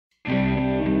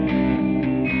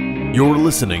You're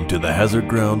listening to the Hazard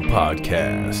Ground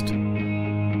Podcast,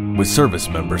 with service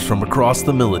members from across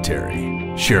the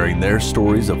military sharing their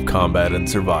stories of combat and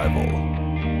survival.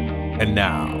 And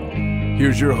now,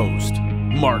 here's your host,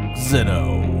 Mark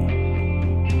Zeno.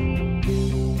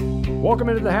 Welcome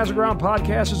into the Hazard Ground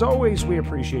Podcast. As always, we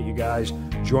appreciate you guys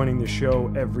joining the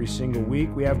show every single week.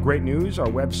 We have great news. Our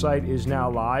website is now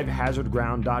live.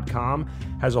 HazardGround.com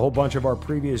has a whole bunch of our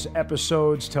previous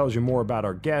episodes, tells you more about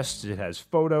our guests. It has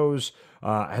photos,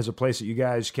 has a place that you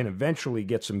guys can eventually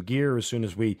get some gear as soon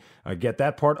as we get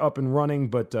that part up and running.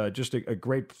 But just a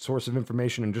great source of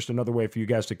information and just another way for you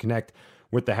guys to connect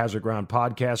with the Hazard Ground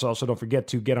Podcast. Also, don't forget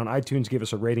to get on iTunes, give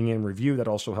us a rating and review. That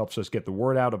also helps us get the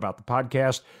word out about the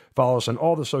podcast. Follow us on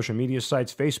all the social media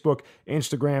sites, Facebook,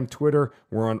 Instagram, Twitter.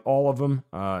 We're on all of them.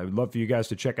 I'd love for you guys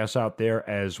to check us out there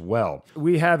as well.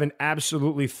 We have an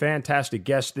absolutely fantastic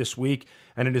guest this week,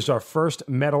 and it is our first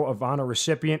Medal of Honor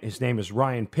recipient. His name is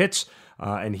Ryan Pitts,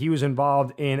 and he was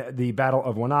involved in the Battle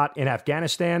of Wanat in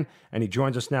Afghanistan, and he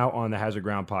joins us now on the Hazard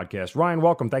Ground Podcast. Ryan,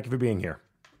 welcome. Thank you for being here.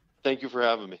 Thank you for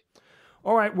having me.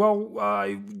 All right, well,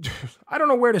 I don't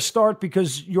know where to start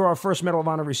because you're our first Medal of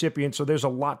Honor recipient, so there's a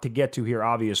lot to get to here,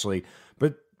 obviously.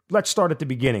 But let's start at the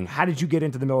beginning. How did you get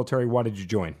into the military? Why did you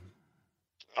join?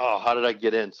 Oh, how did I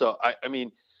get in? So, I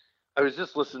mean, I was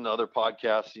just listening to other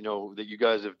podcasts, that you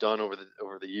guys have done over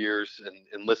the years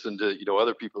and listened to,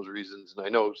 other people's reasons. And I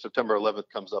know September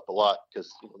 11th comes up a lot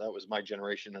because that was my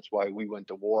generation. That's why we went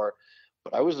to war.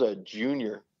 But I was a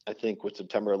junior, I think, when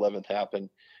September 11th happened.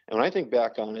 And when I think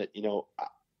back on it,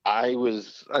 I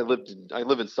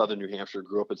live in Southern New Hampshire,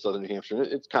 grew up in Southern New Hampshire.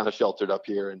 It's kind of sheltered up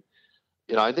here. And,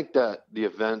 I think that the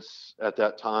events at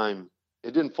that time,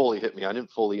 it didn't fully hit me. I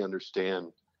didn't fully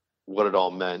understand what it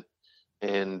all meant.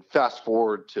 And fast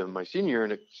forward to my senior year,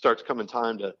 and it starts coming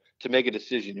time to make a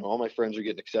decision. All my friends are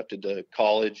getting accepted to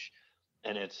college,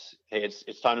 and it's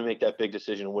time to make that big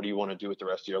decision. What do you want to do with the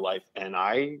rest of your life? And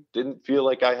I didn't feel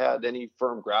like I had any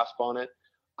firm grasp on it.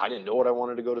 I didn't know what I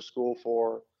wanted to go to school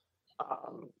for.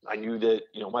 I knew that,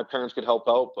 my parents could help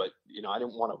out, but, I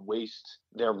didn't want to waste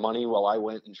their money while I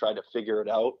went and tried to figure it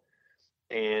out.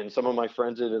 And some of my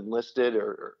friends had enlisted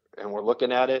and were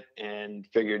looking at it and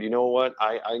figured, what,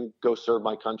 I can go serve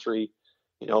my country.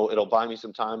 It'll buy me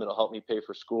some time. It'll help me pay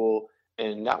for school.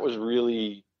 And that was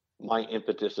really my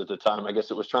impetus at the time. I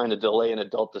guess it was trying to delay an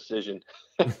adult decision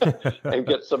and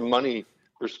get some money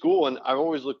for school. And I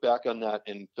always look back on that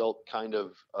and felt kind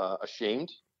of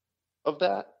ashamed of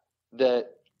that,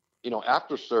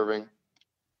 after serving,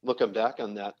 looking back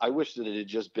on that, I wish that it had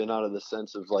just been out of the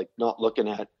sense of like not looking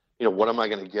at, what am I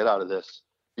going to get out of this?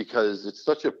 Because it's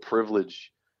such a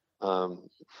privilege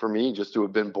for me just to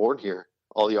have been born here.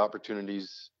 All the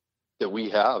opportunities that we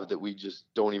have that we just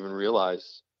don't even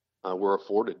realize we're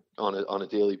afforded on a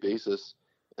daily basis.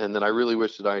 And then I really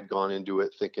wish that I had gone into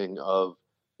it thinking of,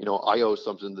 I owe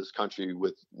something to this country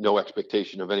with no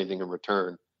expectation of anything in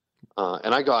return.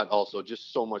 And I got also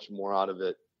just so much more out of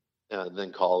it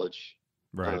than college.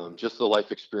 Right. Just the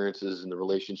life experiences and the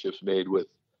relationships made with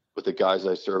the guys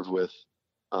I served with.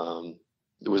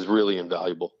 It was really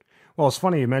invaluable. Well, it's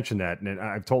funny you mentioned that, and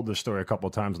I've told this story a couple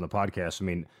of times on the podcast. I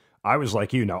mean, I was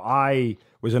like you. Now, I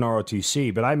was in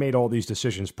ROTC, but I made all these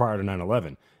decisions prior to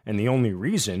 9/11. And the only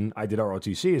reason I did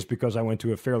ROTC is because I went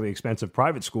to a fairly expensive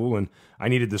private school, and I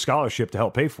needed the scholarship to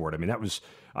help pay for it. I mean,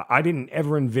 I didn't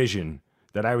ever envision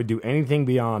that I would do anything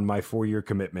beyond my 4-year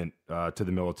commitment to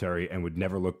the military and would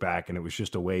never look back. And it was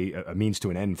just a means to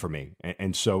an end for me.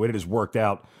 And so it has worked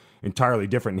out entirely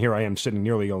different. And here I am sitting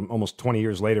nearly almost 20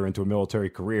 years later into a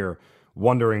military career,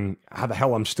 wondering how the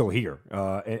hell I'm still here.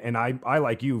 And I,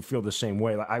 like you, feel the same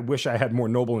way. I wish I had more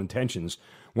noble intentions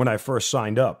when I first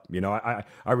signed up.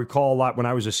 I recall a lot when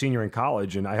I was a senior in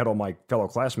college and I had all my fellow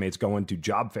classmates going to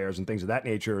job fairs and things of that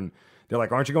nature. And they're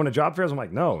like, aren't you going to job fairs? I'm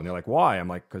like, no. And they're like, why? I'm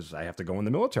like, because I have to go in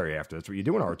the military after. That's what you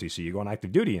do in ROTC. You go on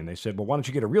active duty. And they said, well, why don't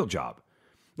you get a real job?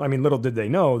 I mean, little did they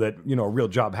know that, a real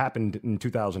job happened in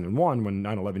 2001 when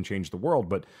 9/11 changed the world.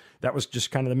 But that was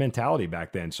just kind of the mentality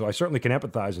back then. So I certainly can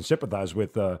empathize and sympathize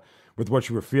with what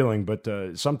you were feeling. But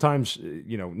sometimes,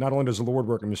 not only does the Lord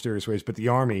work in mysterious ways, but the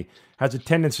Army has a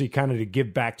tendency kind of to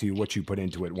give back to you what you put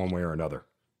into it one way or another.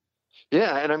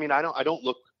 Yeah. And I mean, I don't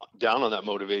look down on that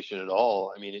motivation at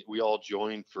all. I mean, we all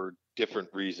join for different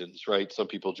reasons, right? Some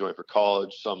people join for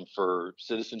college, some for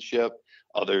citizenship,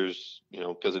 others,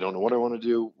 because they don't know what I want to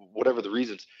do, whatever the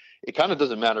reasons. It kind of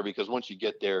doesn't matter because once you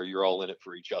get there, you're all in it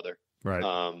for each other. Right.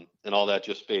 And all that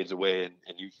just fades away and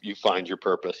you find your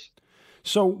purpose.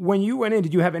 So when you went in,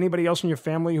 did you have anybody else in your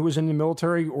family who was in the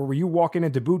military, or were you walking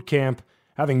into boot camp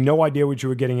having no idea what you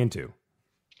were getting into?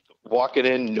 walking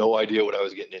in, no idea what I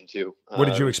was getting into. What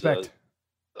did you expect?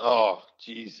 Oh,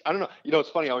 geez. I don't know. It's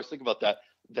funny. I always think about that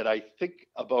I think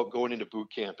about going into boot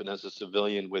camp and as a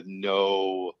civilian with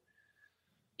no,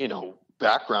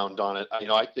 background on it.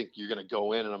 I think you're going to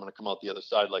go in and I'm going to come out the other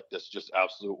side like this, just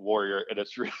absolute warrior. And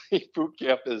it's really, boot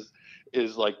camp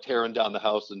is like tearing down the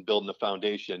house and building a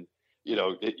foundation. You're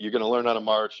going to learn how to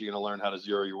march. You're going to learn how to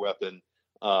zero your weapon.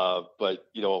 But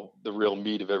the real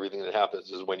meat of everything that happens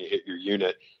is when you hit your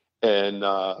unit. And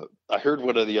I heard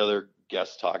one of the other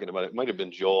guests talking about it. Might have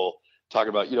been Joel talking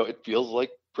about, it feels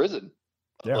like prison.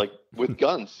 Yeah. Like with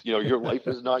guns, your life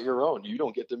is not your own. You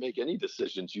don't get to make any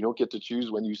decisions. You don't get to choose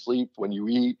when you sleep, when you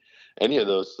eat, any of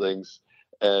those things.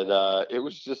 And it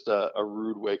was just a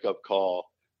rude wake up call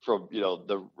from,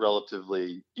 the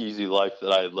relatively easy life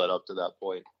that I had led up to that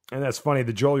point. And that's funny.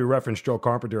 The Joel you referenced, Joel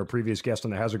Carpenter, a previous guest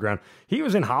on the Hazard Ground, he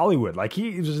was in Hollywood. Like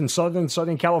he was in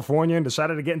Southern California and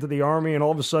decided to get into the Army. And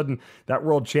all of a sudden that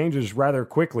world changes rather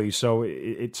quickly. So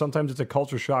sometimes it's a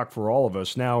culture shock for all of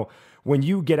us. Now, when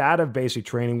you get out of basic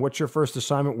training, what's your first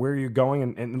assignment? Where are you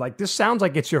going? And like, this sounds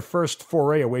like it's your first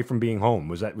foray away from being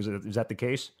home. Is that the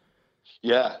case?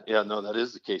 Yeah, no, that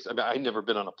is the case. I mean, I'd never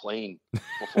been on a plane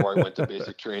before I went to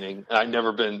basic training. And I'd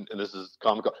never been, and this is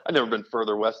comical, I'd never been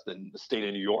further west than the state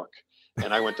of New York.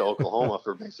 And I went to Oklahoma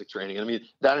for basic training. And I mean,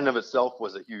 that in of itself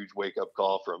was a huge wake up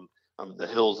call from the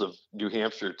hills of New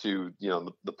Hampshire to,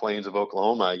 the plains of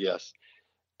Oklahoma, I guess.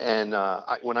 And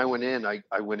when I went in,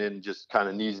 I went in just kind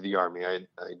of knees of the Army. I'd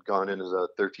gone in as a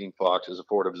 13 Fox, as a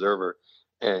forward observer,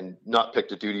 and not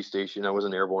picked a duty station. I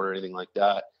wasn't airborne or anything like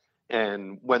that.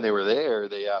 And when they were there,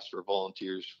 they asked for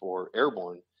volunteers for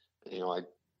airborne.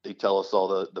 They tell us all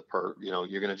the perk.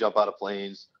 You're going to jump out of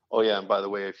planes. Oh yeah, and by the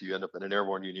way, if you end up in an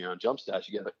airborne unit on jump stats,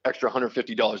 you get an extra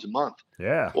 $150 a month.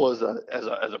 Yeah. Well, as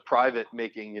a private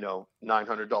making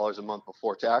 $900 a month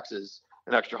before taxes,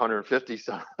 an extra $150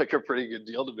 sounded like a pretty good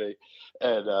deal to me.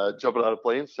 And jumping out of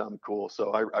planes sounded cool,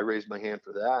 so I raised my hand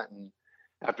for that. And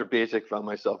after basic, found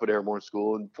myself at airborne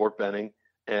school in Fort Benning.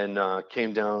 And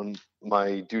came down.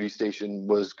 My duty station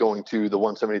was going to the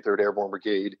 173rd Airborne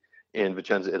Brigade in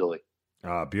Vicenza, Italy.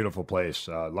 Beautiful place.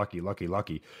 Lucky.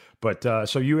 But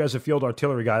so you as a field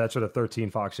artillery guy, that's what a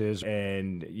 13 Fox is.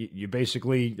 And you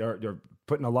basically are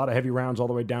putting a lot of heavy rounds all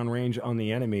the way downrange on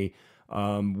the enemy.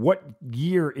 What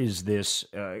year is this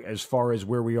as far as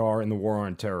where we are in the War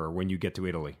on Terror when you get to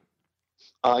Italy?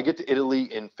 I get to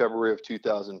Italy in February of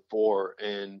 2004.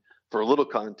 And for a little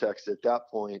context, at that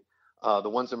point, the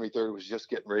 173rd was just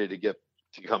getting ready to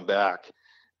come back.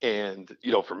 And,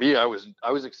 for me, I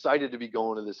was excited to be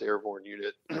going to this airborne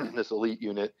unit, this elite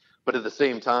unit. But at the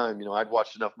same time, I'd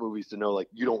watched enough movies to know, like,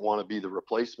 you don't want to be the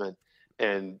replacement.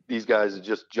 And these guys had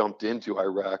just jumped into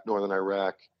Iraq, northern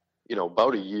Iraq,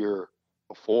 about a year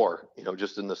before,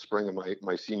 just in the spring of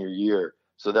my senior year.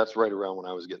 So that's right around when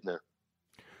I was getting there.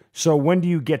 So when do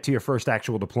you get to your first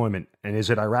actual deployment? And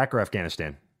is it Iraq or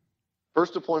Afghanistan?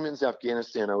 First deployment is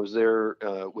Afghanistan. I was there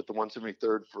with the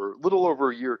 173rd for a little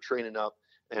over a year training up,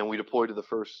 and we deployed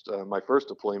to my first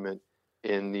deployment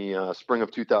in the spring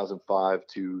of 2005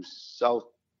 to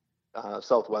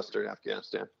southwestern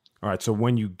Afghanistan. All right. So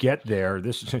when you get there,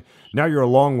 now you're a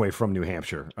long way from New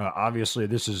Hampshire. Obviously,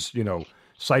 this is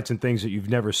sights and things that you've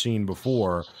never seen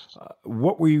before.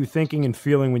 What were you thinking and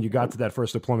feeling when you got to that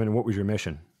first deployment, and what was your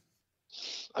mission?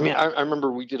 I mean, I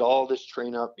remember we did all this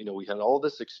train up, we had all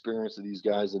this experience of these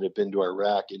guys that had been to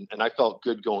Iraq, and I felt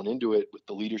good going into it with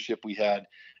the leadership we had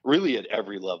really at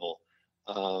every level.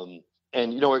 And,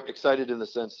 excited in the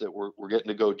sense that we're getting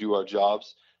to go do our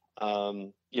jobs.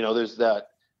 There's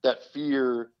that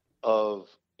fear of,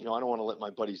 I don't want to let my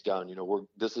buddies down.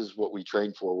 This is what we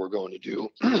trained for. We're going to do,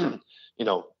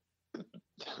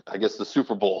 I guess the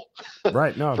Super Bowl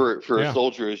right. No. for a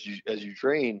soldier as you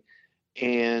train.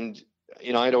 And,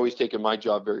 I'd always taken my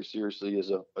job very seriously as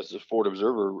a forward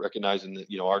observer, recognizing that,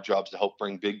 our job's to help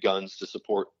bring big guns to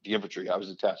support the infantry. I was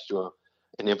attached to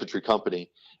an infantry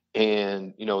company.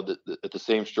 And, at the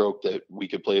same stroke that we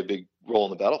could play a big role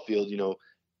in the battlefield,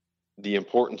 the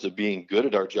importance of being good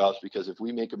at our jobs, because if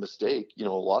we make a mistake, a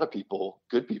lot of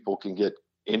good people can get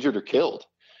injured or killed,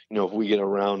 if we get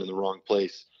around in the wrong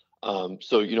place.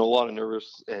 So, a lot of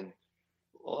nerves and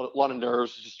a lot of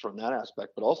nerves just from that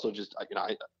aspect, but also just,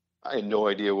 I had no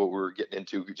idea what we were getting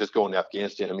into just going to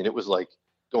Afghanistan. I mean, it was like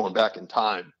going back in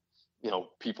time,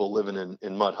 people living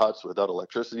in mud huts without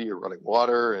electricity or running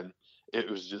water. And it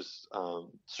was just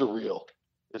surreal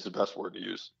is the best word to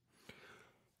use.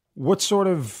 What sort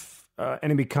of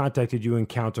enemy contact did you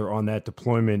encounter on that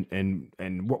deployment,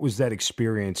 and what was that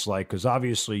experience like? Because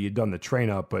obviously you'd done the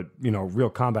train up, but, real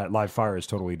combat live fire is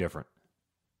totally different.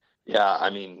 Yeah,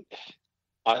 I mean,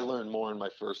 I learned more in my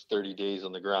first 30 days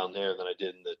on the ground there than I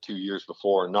did in the 2 years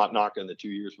before. Not knocking the 2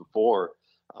 years before,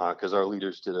 because our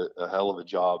leaders did a hell of a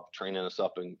job training us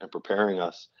up and preparing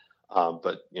us.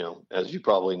 But as you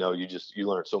probably know, you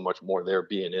learn so much more there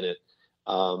being in it.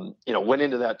 Went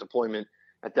into that deployment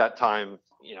at that time.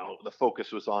 The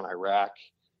focus was on Iraq,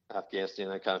 Afghanistan.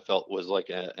 I kind of felt was like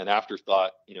an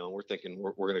afterthought. We're thinking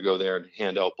we're going to go there and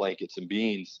hand out blankets and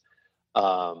beans.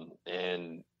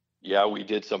 And yeah, we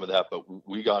did some of that, but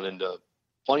we got into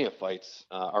plenty of fights.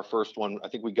 Our first one, I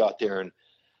think we got there in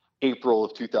April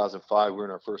of 2005. We were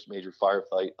in our first major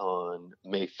firefight on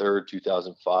May 3rd,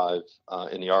 2005,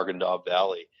 in the Arghandab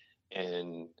Valley.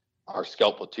 And our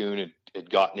scout platoon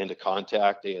had gotten into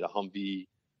contact. They had a Humvee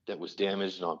that was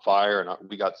damaged and on fire, and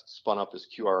we got spun up as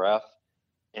QRF.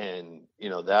 And,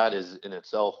 that is in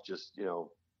itself just,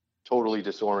 totally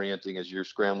disorienting as you're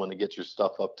scrambling to get your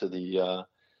stuff up to the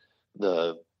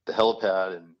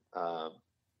helipad and,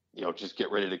 just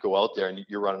get ready to go out there, and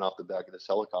you're running off the back of this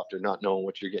helicopter, not knowing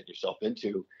what you're getting yourself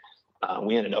into.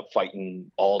 We ended up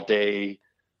fighting all day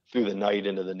through the night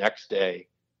into the next day.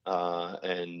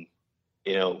 And,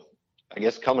 I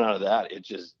guess coming out of that, it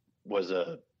just was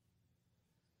I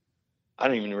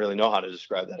don't even really know how to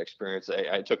describe that experience.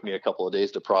 It took me a couple of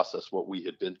days to process what we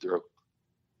had been through.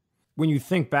 When you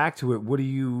think back to it, what do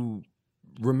you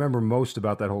remember most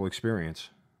about that whole experience?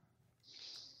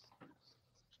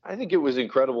 I think it was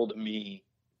incredible to me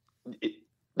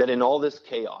that in all this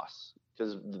chaos,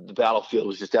 because the battlefield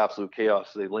was just absolute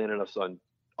chaos, they landed us on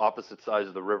opposite sides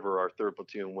of the river. Our third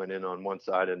platoon went in on one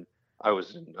side, and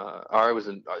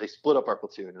they split up our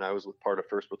platoon, and I was with part of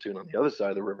first platoon on the other side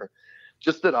of the river.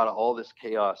 Just that out of all this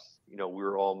chaos, we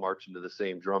were all marching to the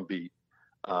same drum beat,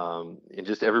 and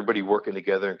just everybody working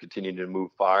together and continuing to move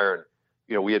fire.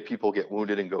 And, we had people get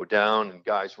wounded and go down, and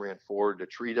guys ran forward to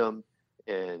treat them.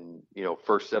 And,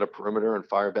 first set a perimeter and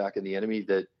fire back in the enemy.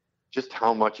 That just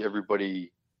how much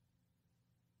everybody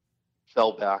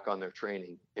fell back on their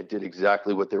training and did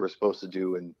exactly what they were supposed to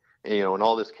do. And in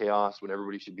all this chaos, when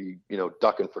everybody should be,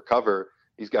 ducking for cover,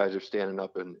 these guys are standing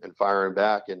up and firing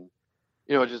back. And,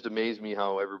 it just amazed me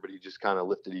how everybody just kind of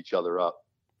lifted each other up.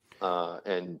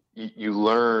 And you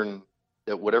learn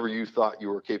that whatever you thought you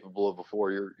were capable of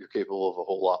before, you're capable of a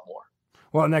whole lot more.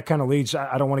 Well, and that kind of leads,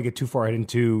 I don't want to get too far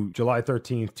into July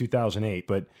 13th, 2008,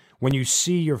 but when you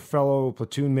see your fellow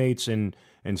platoon mates and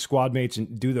squad mates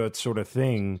and do that sort of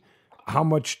thing, how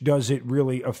much does it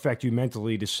really affect you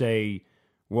mentally to say,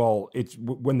 well, it's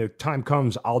when the time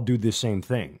comes, I'll do the same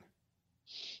thing?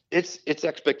 It's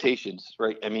expectations,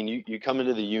 right? I mean, you come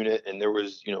into the unit, and there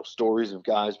was, stories of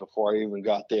guys before I even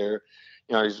got there.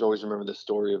 I always remember the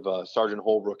story of Sergeant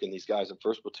Holbrook and these guys in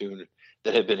first platoon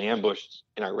that had been ambushed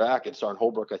in Iraq. And Sergeant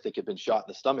Holbrook, I think, had been shot in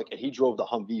the stomach, and he drove the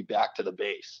Humvee back to the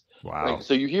base. Wow. Right?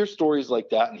 So you hear stories like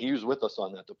that, and he was with us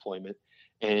on that deployment.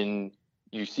 And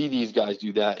you see these guys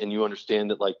do that, and you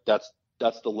understand that, like, that's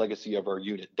the legacy of our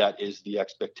unit. That is the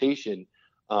expectation.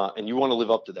 And you want to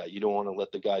live up to that. You don't want to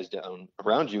let the guys down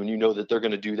around you, and you know that they're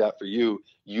going to do that for you.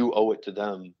 You owe it to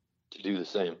them to do the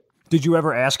same. Did you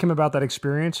ever ask him about that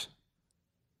experience?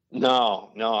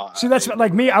 No. See, that's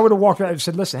like me. I would have walked out and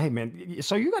said, listen, hey, man,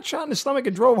 so you got shot in the stomach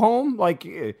and drove home? Like,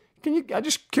 I'm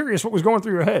just curious what was going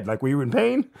through your head. Like, were you in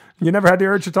pain? You never had the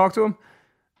urge to talk to him?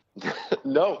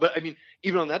 No, but I mean,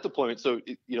 even on that deployment, so,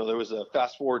 there was a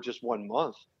fast forward just 1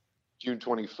 month. June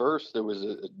 21st, there was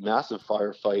a massive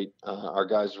firefight. Our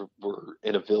guys were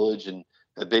in a village and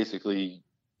had basically,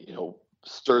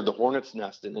 stirred the hornet's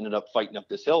nest and ended up fighting up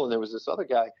this hill. And there was this other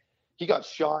guy. He got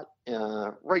shot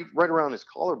right around his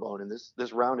collarbone, and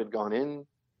this round had gone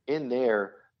in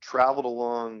there, traveled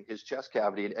along his chest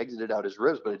cavity, and exited out his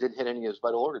ribs, but it didn't hit any of his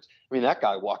vital organs. I mean, that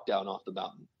guy walked down off the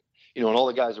mountain, and all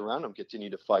the guys around him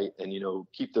continued to fight and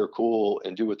keep their cool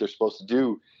and do what they're supposed to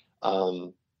do.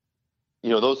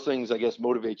 Those things, I guess,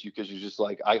 motivate you, because you're just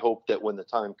like, I hope that when the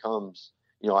time comes,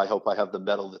 I hope I have the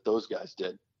medal that those guys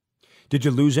did. Did you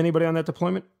lose anybody on that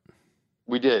deployment?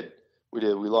 We did. We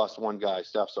lost one guy,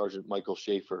 Staff Sergeant Michael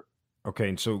Schaefer. Okay,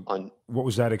 and so what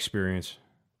was that experience?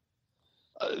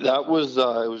 That was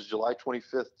it was July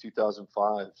 25th,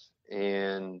 2005,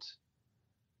 and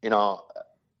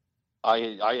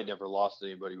I had never lost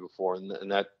anybody before,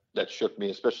 and that shook me,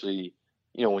 especially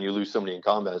when you lose somebody in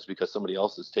combat, it's because somebody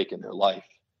else has taken their life.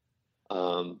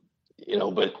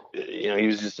 But he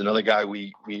was just another guy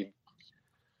we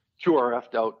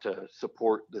QRF'd out to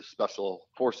support the special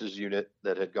forces unit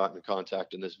that had gotten in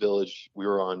contact in this village. We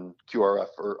were on QRF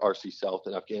or RC South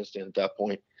in Afghanistan at that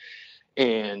point.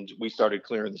 And we started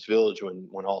clearing this village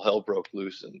when all hell broke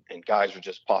loose, and guys were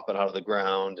just popping out of the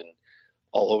ground. And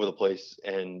all over the place.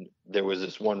 And there was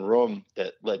this one room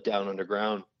that led down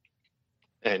underground,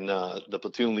 and the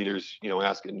platoon leader's,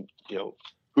 asking,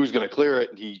 who's going to clear it.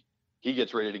 And he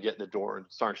gets ready to get in the door, and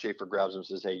Sergeant Schaefer grabs him and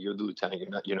says, "Hey, you're the lieutenant.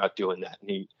 You're not doing that."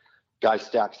 And guy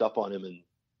stacks up on him, and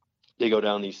they go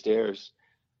down these stairs.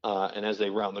 And as they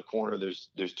round the corner,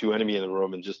 there's two enemy in the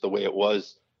room, and just the way it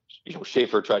was,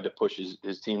 Schaefer tried to push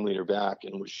his team leader back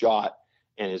and was shot.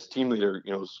 And his team leader,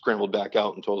 scrambled back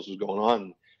out and told us what was going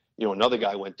on. Another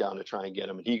guy went down to try and get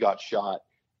him, and he got shot.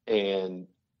 And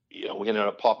we ended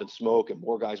up popping smoke, and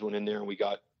more guys went in there, and we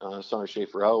got Sergeant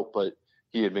Schaefer out, but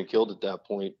he had been killed at that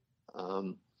point.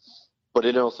 But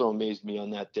it also amazed me on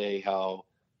that day how,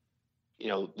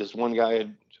 this one guy,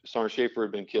 Sergeant Schaefer,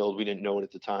 had been killed. We didn't know it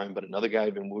at the time, but another guy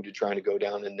had been wounded trying to go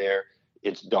down in there.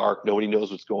 It's dark. Nobody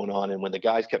knows what's going on. And when the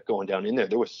guys kept going down in there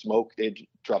was smoke. They'd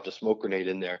dropped a smoke grenade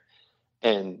in there.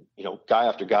 And, guy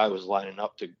after guy was lining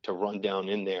up to run down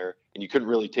in there. And you couldn't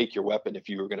really take your weapon if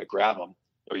you were going to grab them,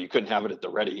 or you couldn't have it at the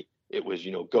ready. It was,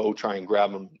 go try and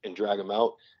grab them and drag them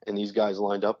out. And these guys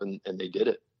lined up and they did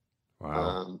it.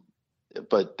 Wow.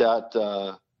 But that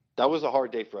was a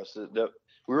hard day for us.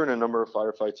 We were in a number of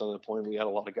firefights on the deployment. We had a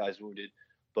lot of guys wounded,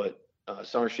 but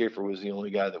Sergeant Schaefer was the only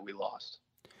guy that we lost.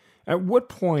 At what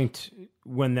point,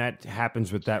 when that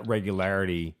happens with that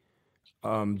regularity,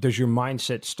 does your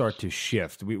mindset start to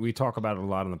shift? We talk about it a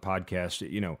lot on the podcast.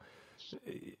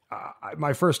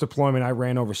 My first deployment, I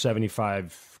ran over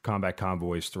 75 combat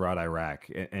convoys throughout Iraq,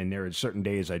 and there are certain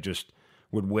days I just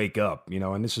would wake up,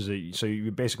 and this is so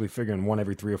you're basically figuring one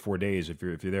every 3 or 4 days if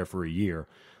you're there for a year,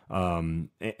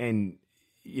 and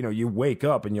you wake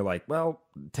up and you're like, well,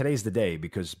 today's the day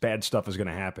because bad stuff is going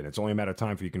to happen. It's only a matter of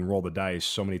time for you can roll the dice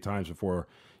so many times before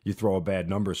you throw a bad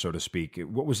number, so to speak.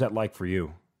 What was that like for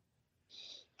you?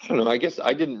 I don't know. I guess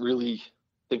I didn't really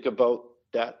think about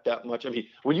that much. I mean,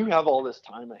 when you have all this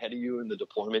time ahead of you in the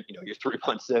deployment, you're 3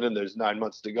 months in and there's 9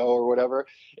 months to go or whatever.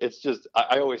 It's just,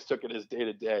 I always took it as day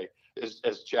to day,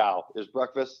 as chow, as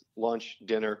breakfast, lunch,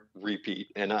 dinner, repeat.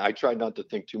 And I tried not to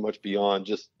think too much beyond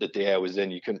just the day I was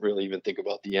in. You couldn't really even think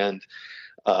about the end.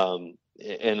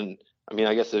 And I mean,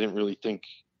 I guess I didn't really think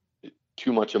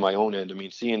too much of my own end. I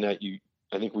mean, seeing that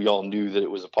I think we all knew that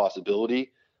it was a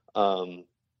possibility.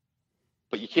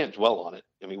 But you can't dwell on it.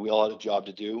 I mean, we all had a job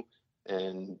to do.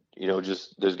 And,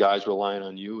 just there's guys relying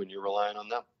on you and you're relying on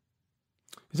them.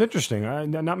 It's interesting.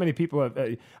 Not many people have,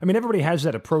 I mean, everybody has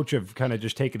that approach of kind of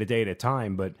just taking a day at a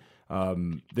time, but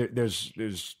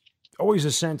there's always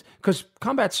a sense, because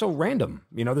combat's so random,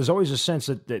 there's always a sense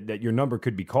that your number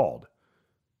could be called.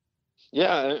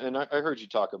 Yeah. And I heard you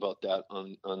talk about that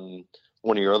on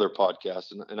one of your other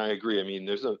podcasts. And I agree. I mean,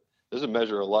 there's a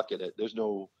measure of luck in it. There's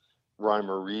no rhyme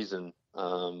or reason.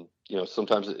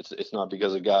 Sometimes it's not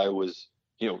because a guy was,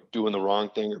 doing the wrong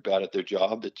thing or bad at their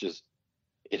job.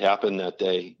 It happened that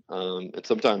day. And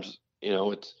sometimes,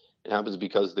 it happens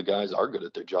because the guys are good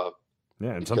at their job.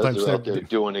 Yeah. And because sometimes they're out there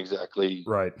doing exactly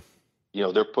right.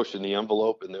 They're pushing the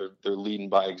envelope and they're leading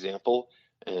by example,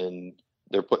 and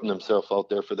they're putting themselves out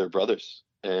there for their brothers.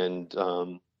 And,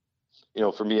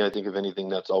 for me, I think if anything,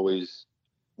 that's always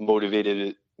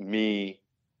motivated me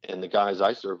and the guys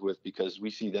I serve with, because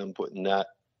we see them putting that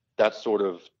sort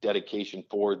of dedication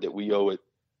forward, that we owe it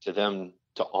to them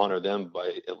to honor them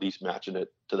by at least matching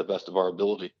it to the best of our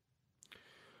ability.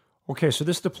 Okay, so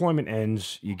this deployment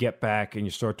ends, you get back and you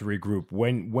start to regroup.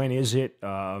 When is it,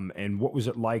 and what was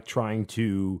it like trying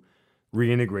to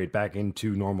reintegrate back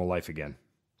into normal life again?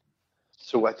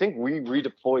 So I think we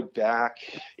redeployed back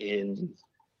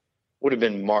would have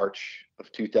been March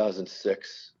of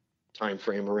 2006. Time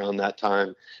frame around that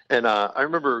time. And I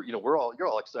remember, you're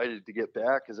all excited to get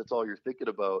back because that's all you're thinking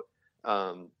about.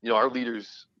 Our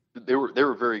leaders, they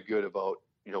were very good about,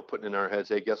 putting in our heads,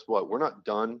 hey, guess what? We're not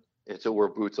done until we're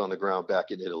boots on the ground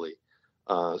back in Italy.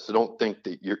 So don't think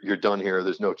that you're done here.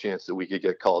 There's no chance that we could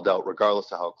get called out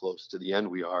regardless of how close to the end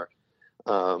we are.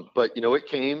 But it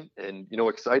came, and,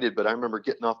 excited, but I remember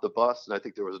getting off the bus, and I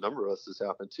think there was a number of us this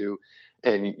happened to,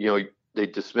 and, they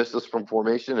dismissed us from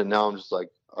formation. And now I'm just like,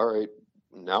 all right,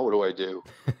 now what do I do?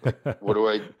 What do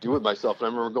I do with myself? And I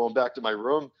remember going back to my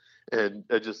room and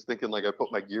just thinking, like, I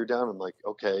put my gear down. I'm like,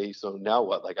 okay, so now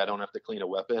what? Like, I don't have to clean a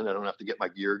weapon. I don't have to get my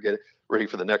gear, get ready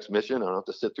for the next mission. I don't have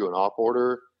to sit through an op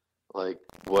order. Like,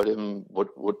 what?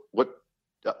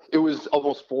 It was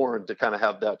almost foreign to kind of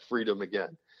have that freedom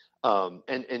again.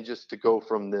 And just to go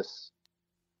from this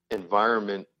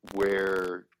environment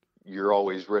where you're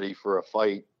always ready for a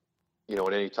fight,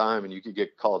 at any time, and you could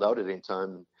get called out at any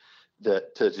time,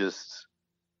 to just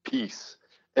peace.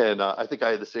 And I think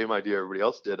I had the same idea everybody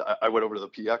else did. I went over to the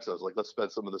PX. I was like, let's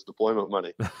spend some of this deployment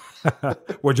money.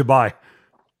 What'd you buy?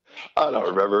 I don't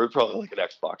remember. It's probably like an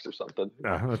Xbox or something.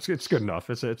 It's good enough.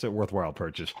 It's a worthwhile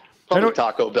purchase. Probably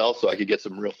Taco Bell, so I could get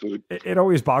some real food. It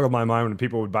always boggled my mind when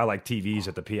people would buy like TVs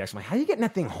at the PX. I'm like, how are you getting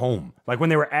that thing home? Like when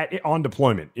they were on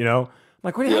deployment, you know? I'm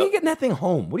like, how are you getting that thing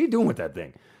home? What are you doing with that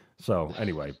thing? So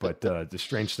anyway, but the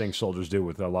strange thing soldiers do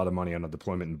with a lot of money on a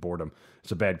deployment and boredom.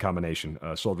 It's a bad combination,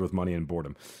 soldier with money and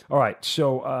boredom. All right,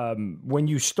 so when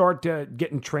you start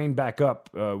getting trained back up,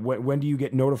 when do you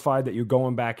get notified that you're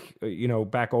going back,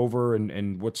 back over,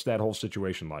 and what's that whole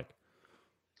situation like?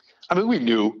 I mean, we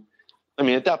knew. I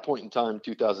mean, at that point in time,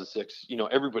 2006,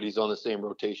 everybody's on the same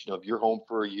rotation of you're home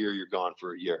for a year, you're gone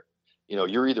for a year.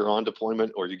 You're either on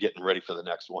deployment or you're getting ready for the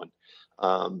next one.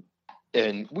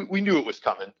 And we knew it was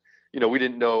coming. We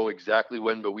didn't know exactly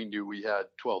when, but we knew we had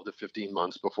 12 to 15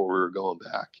 months before we were going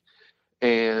back.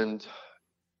 And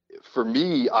for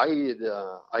me, I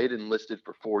had enlisted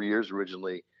for 4 years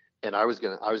originally, and I was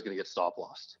gonna get stop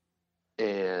lossed.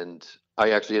 And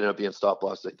I actually ended up being stop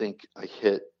lossed. I think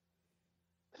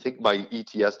my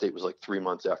ETS date was like 3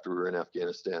 months after we were in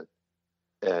Afghanistan.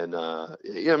 And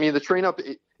the train up,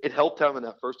 it helped having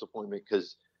that first deployment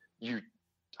because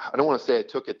I don't want to say I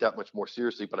took it that much more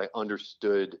seriously, but I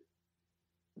understood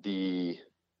the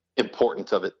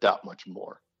importance of it that much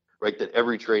more, right? That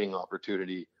every training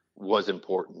opportunity was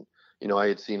important. I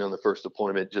had seen on the first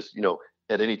deployment, just,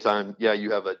 at any time, you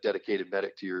have a dedicated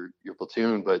medic to your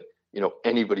platoon, but,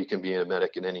 anybody can be a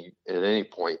medic at any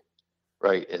point,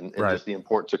 right? And just the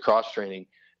importance of cross training.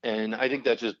 And I think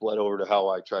that just bled over to how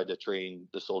I tried to train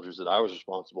the soldiers that I was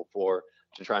responsible for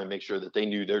to try and make sure that they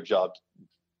knew their job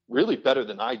really better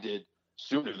than I did,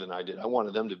 sooner than I did. I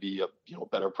wanted them to be a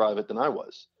better private than I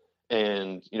was.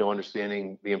 And,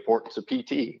 understanding the importance of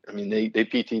PT. I mean, they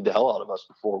PT'd the hell out of us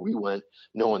before we went,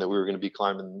 knowing that we were going to be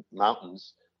climbing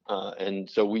mountains. And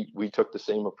so we took the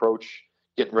same approach,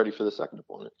 getting ready for the second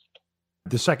deployment.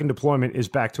 The second deployment is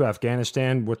back to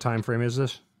Afghanistan. What time frame is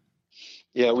this?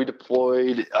 Yeah, we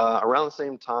deployed around the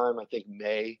same time, I think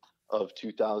May of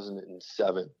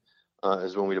 2007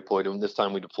 is when we deployed. And this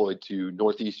time we deployed to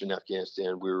northeastern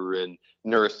Afghanistan. We were in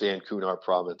Nuristan, Kunar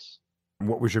province.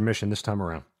 What was your mission this time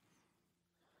around?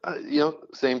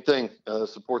 Same thing.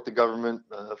 Support the government,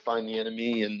 find the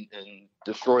enemy, and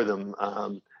destroy them.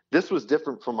 This was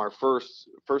different from our first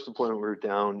deployment. We were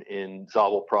down in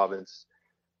Zabul province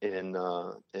in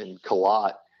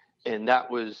Kalat, and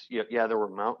that was there were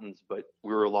mountains, but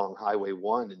we were along Highway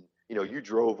 1, and you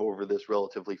drove over this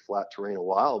relatively flat terrain a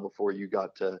while before you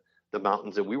got to the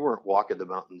mountains, and we weren't walking the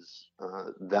mountains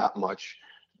that much.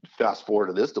 Fast forward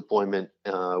to this deployment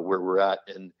where we're at,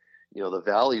 and the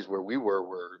valleys where we were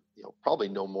probably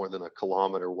no more than a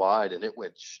kilometer wide, and it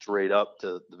went straight up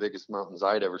to the biggest mountains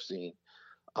I'd ever seen.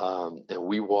 And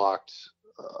we walked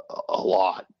a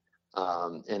lot,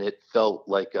 and it felt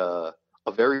like a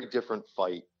very different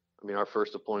fight. I mean, our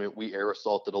first deployment, we air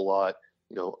assaulted a lot.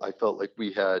 I felt like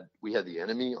we had the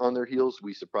enemy on their heels.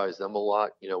 We surprised them a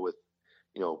lot, with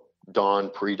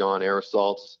pre-dawn air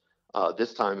assaults.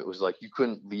 This time it was like you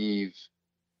couldn't leave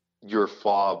your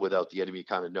fob without the enemy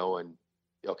kind of knowing,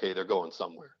 okay, they're going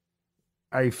somewhere.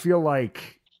 I feel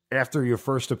like after your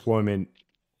first deployment,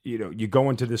 you go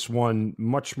into this one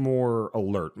much more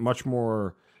alert, much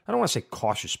more, I don't want to say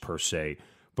cautious per se,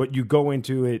 but you go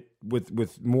into it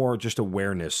with more just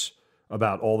awareness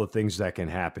about all the things that can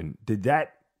happen. Did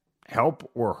that help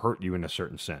or hurt you in a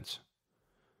certain sense?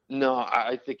 No,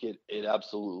 I think it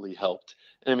absolutely helped.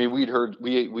 I mean, we had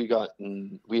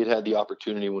the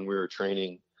opportunity when we were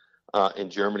training in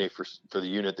Germany for the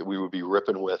unit that we would be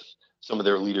ripping with. Some of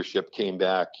their leadership came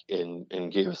back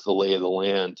and gave us the lay of the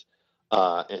land.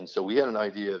 And so we had an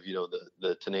idea of,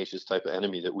 the tenacious type of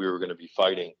enemy that we were going to be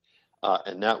fighting.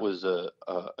 And that was a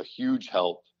huge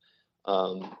help.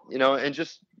 And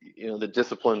just, the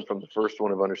discipline from the first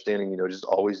one of understanding, just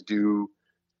always do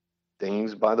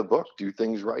things by the book, do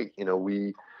things right.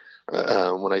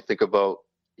 When I think about,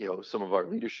 some of our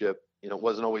leadership, it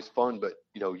wasn't always fun, but,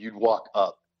 you'd walk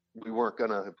up. We weren't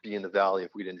going to be in the valley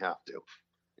if we didn't have to.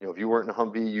 If you weren't in a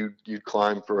Humvee, you'd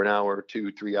climb for an hour,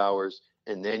 2-3 hours,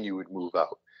 and then you would move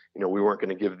out. We weren't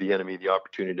going to give the enemy the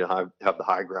opportunity to have the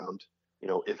high ground,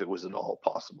 if it was at all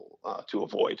possible to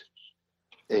avoid.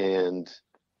 And,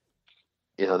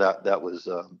 that was,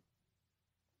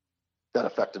 that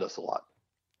affected us a lot.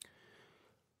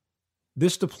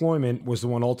 This deployment was the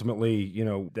one ultimately,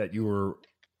 that you were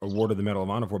awarded the Medal of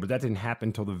Honor for, but that didn't happen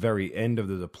until the very end of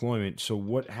the deployment. So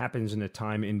what happens in the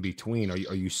time in between?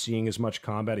 Are you seeing as much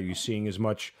combat? Are you seeing as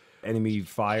much enemy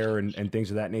fire and things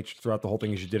of that nature throughout the whole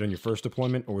thing as you did on your first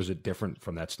deployment, or was it different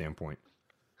from that standpoint?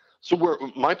 So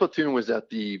my platoon was at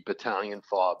the battalion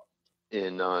FOB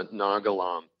in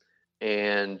Nagalam,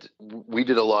 and we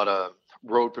did a lot of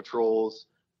road patrols.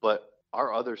 But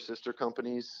our other sister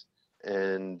companies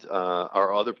and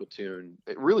our other platoon,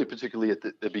 really particularly at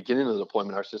the beginning of the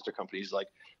deployment, our sister companies like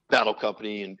Battle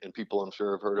Company and people I'm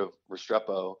sure have heard of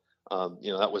Restrepo.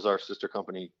 That was our sister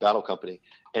company, Battle Company,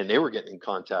 and they were getting in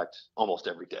contact almost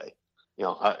every day.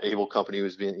 Able Company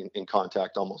was being in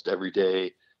contact almost every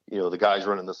day. The guys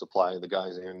running the supply, the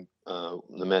guys and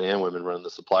the men and women running the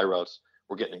supply routes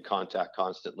were getting in contact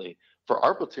constantly. For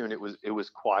our platoon, it was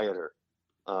quieter.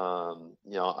 I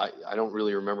don't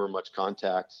really remember much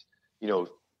contact,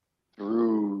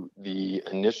 through the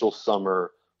initial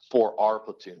summer for our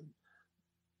platoon.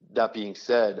 That being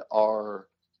said, our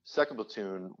second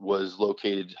platoon was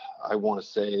located, I want to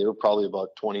say they were probably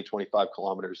about 20, 25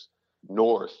 kilometers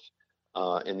north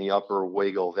in the upper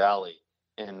Wago Valley.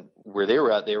 And where they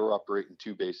were at, they were operating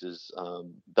two bases,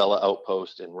 Bella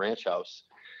Outpost and Ranch House.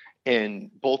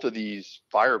 And both of these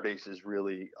fire bases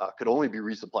really could only be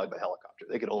resupplied by helicopter.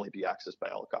 They could only be accessed by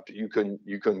helicopter. You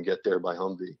couldn't get there by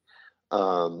Humvee.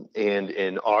 And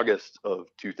in August of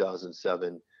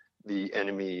 2007, the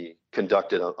enemy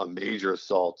conducted a major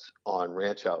assault on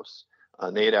Ranch House.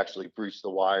 They had actually breached the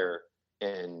wire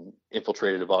and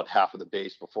infiltrated about half of the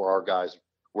base before our guys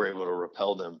were able to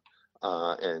repel them.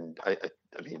 And I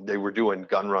mean, they were doing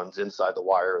gun runs inside the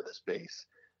wire of this base.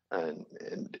 And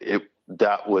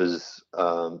that was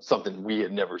something we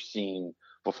had never seen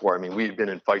before. I mean, we had been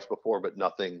in fights before, but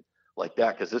nothing like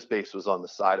that, because this base was on the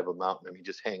side of a mountain. I mean,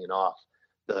 just hanging off.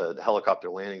 The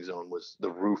helicopter landing zone was the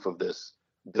roof of this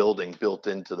building built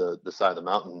into the side of the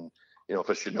mountain. If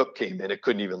a Chinook came in, it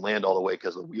couldn't even land all the way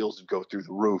because the wheels would go through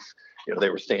the roof. They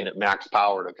were staying at max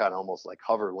power to kind of almost like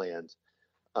hover land.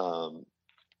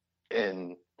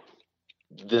 And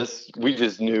this, we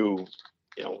just knew,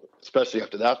 especially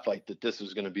after that fight, that this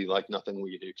was going to be like nothing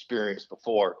we had experienced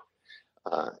before.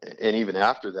 And even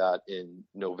after that, in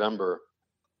November,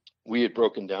 we had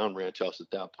broken down Ranch House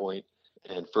at that point,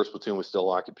 and First Platoon was still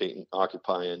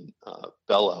occupying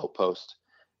Bella Outpost,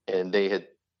 and they had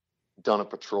done a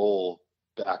patrol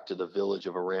back to the village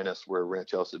of Aranis, where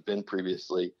Ranch House had been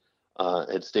previously,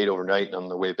 had stayed overnight, and on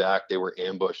the way back, they were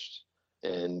ambushed.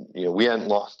 And, we hadn't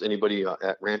lost anybody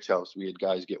at Ranch House. We had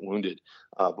guys get wounded,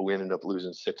 but we ended up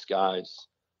losing 6 guys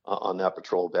on that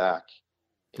patrol back.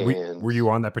 And were you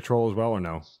on that patrol as well or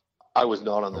no? I was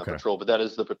not on that patrol, but that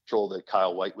is the patrol that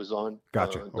Kyle White was on.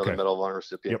 Gotcha. Another Medal of Honor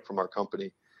recipient from our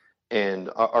company. And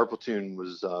our platoon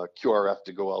was QRF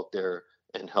to go out there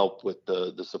and help with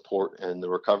the support and the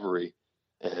recovery.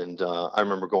 And I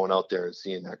remember going out there and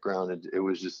seeing that ground. And it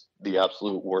was just the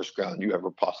absolute worst ground you ever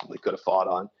possibly could have fought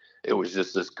on. It was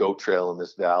just this goat trail in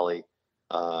this valley,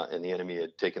 and the enemy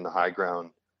had taken the high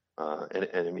ground. And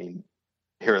I mean,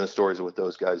 hearing the stories of what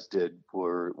those guys did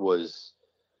was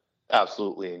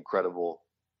absolutely incredible.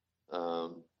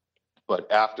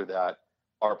 But after that,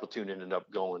 our platoon ended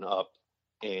up going up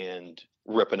and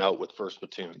ripping out with First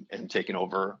Platoon and taking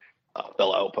over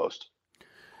Bella Outpost.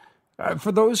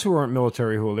 For those who aren't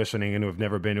military, who are listening and who have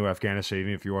never been to Afghanistan,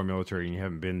 even if you are military and you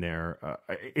haven't been there,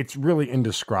 it's really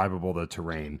indescribable, the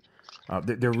terrain.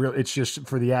 It's just,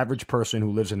 for the average person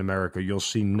who lives in America, you'll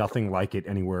see nothing like it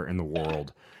anywhere in the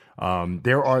world.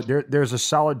 There's a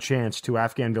solid chance two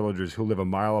Afghan villagers who live a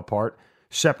mile apart,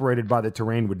 separated by the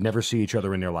terrain, would never see each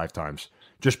other in their lifetimes,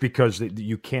 just because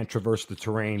you can't traverse the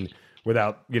terrain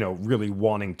without, really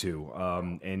wanting to.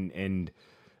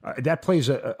 That plays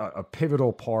a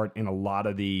pivotal part in a lot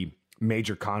of the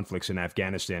major conflicts in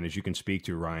Afghanistan, as you can speak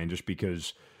to, Ryan, just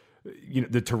because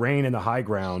the terrain and the high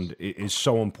ground is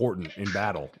so important in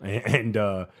battle. And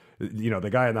the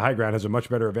guy on the high ground has a much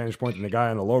better advantage point than the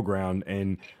guy on the low ground.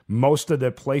 And most of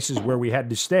the places where we had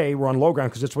to stay were on low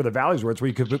ground because that's where the valleys were. It's where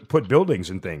you could put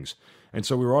buildings and things. And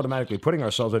so we were automatically putting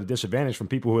ourselves at a disadvantage from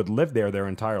people who had lived there their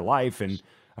entire life. And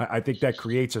I think that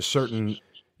creates a certain,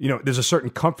 there's a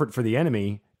certain comfort for the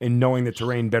enemy in knowing the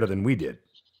terrain better than we did.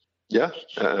 Yeah,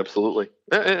 absolutely.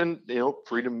 And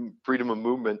freedom of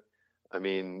movement. I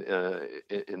mean,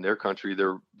 in their country,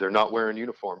 they're not wearing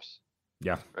uniforms.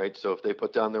 Yeah. Right. So if they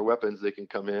put down their weapons, they can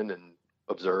come in and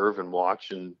observe and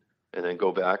watch and then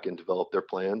go back and develop their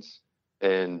plans.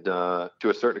 And to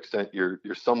a certain extent, you're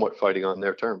somewhat fighting on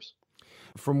their terms.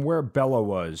 From where Bella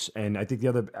was, and I think the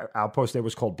other outpost there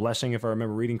was called Blessing, if I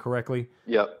remember reading correctly.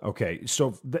 Yeah. Okay.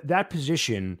 So that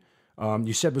position,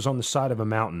 you said, was on the side of a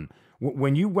mountain.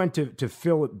 When you went to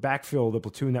backfill the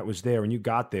platoon that was there and you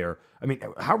got there, I mean,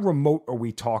 how remote are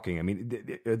we talking? I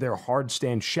mean, are there hard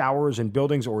stand showers and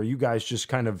buildings, or are you guys just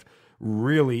kind of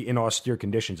really in austere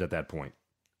conditions at that point?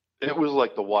 It was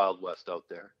like the Wild West out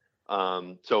there.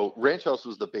 So Ranch House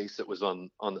was the base that was on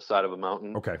the side of a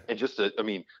mountain. Okay. And I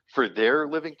mean, for their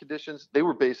living conditions, they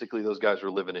were basically, those guys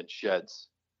were living in sheds,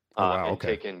 Oh, wow. and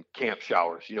Okay. taking camp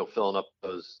showers, filling up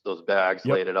those bags,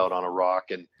 Yep. laying it out on a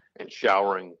rock, and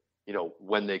showering,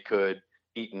 when they could,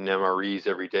 eating MREs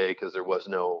every day because there was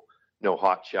no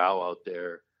hot chow out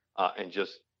there, and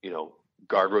just,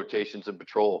 guard rotations and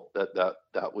patrol.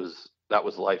 That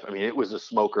was life. I mean, it was a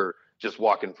smoker just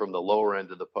walking from the lower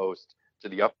end of the post to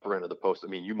the upper end of the post. I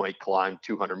mean, you might climb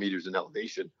 200 meters in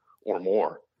elevation or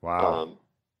more. Wow.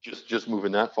 Just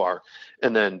moving that far.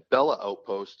 And then Bella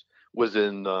Outpost was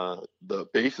in the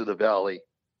base of the valley,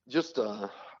 just I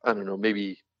don't know,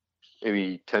 maybe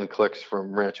 10 clicks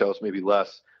from Ranch House, maybe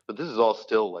less. But this is all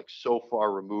still like so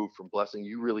far removed from Blessing.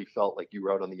 You really felt like you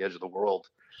were out on the edge of the world,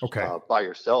 Okay. by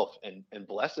yourself. And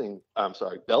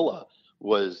Bella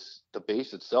was the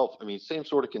base itself. I mean, same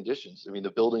sort of conditions. I mean,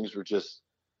 the buildings were just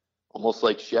almost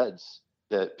like sheds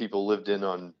that people lived in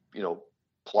on,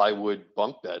 plywood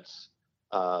bunk beds.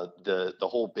 The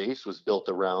whole base was built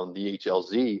around the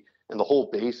HLZ, and the whole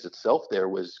base itself there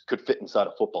could fit inside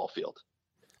a football field.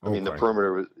 I mean, the Okay.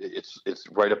 perimeter, it's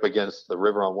right up against the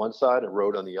river on one side, a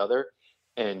road on the other,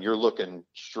 and you're looking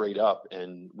straight up.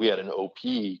 And we had an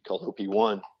OP called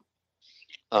OP1,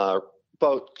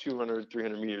 about 200,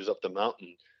 300 meters up the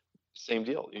mountain. Same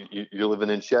deal. You're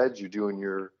living in sheds. You're doing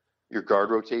your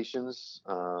guard rotations,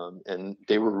 and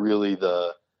they were really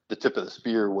the tip of the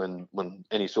spear when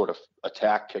any sort of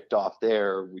attack kicked off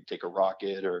there. We'd take a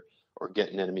rocket or get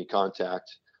in enemy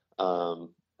contact.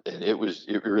 And it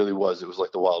really was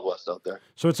like the Wild West out there.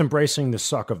 So it's embracing the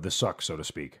suck of the suck, so to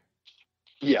speak.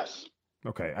 Yes.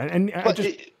 Okay. And I But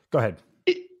just go ahead.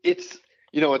 it's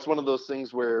it's one of those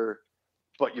things where,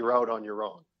 but you're out on your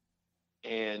own,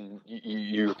 and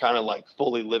you're kind of like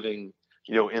fully living,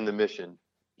 in the mission.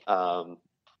 So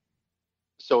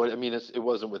I mean, it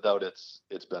wasn't without its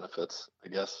benefits, I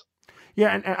guess.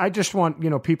 Yeah, and I just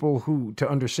want people who to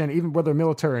understand, even whether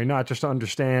military or not, just to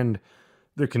understand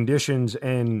the conditions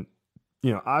and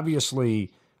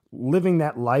obviously living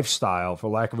that lifestyle, for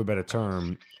lack of a better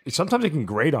term. Sometimes it can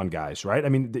grate on guys, right? I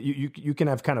mean, you can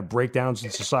have kind of breakdowns in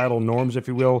societal norms, if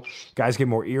you will. Guys get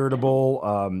more irritable,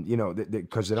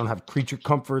 because they don't have creature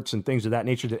comforts and things of that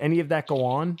nature. Did any of that go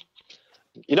on?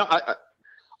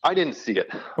 I didn't see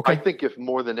it. Okay. I think if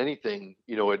more than anything,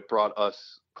 it brought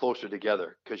us closer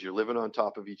together because you're living on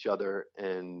top of each other,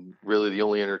 and really the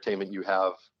only entertainment you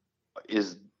have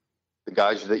is the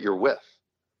guys that you're with.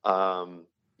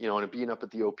 And being up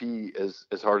at the OP,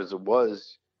 as hard as it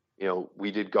was,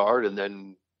 we did guard, and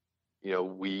then,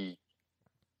 we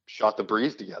shot the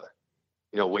breeze together,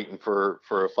 waiting for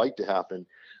a fight to happen.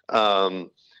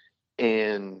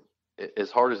 And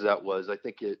as hard as that was, I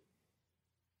think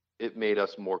it made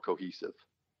us more cohesive.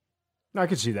 I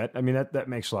can see that. I mean, that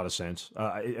makes a lot of sense.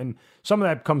 And some of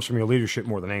that comes from your leadership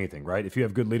more than anything, right? If you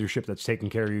have good leadership that's taking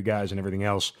care of you guys and everything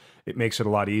else, it makes it a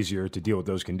lot easier to deal with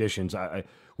those conditions.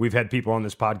 We've had people on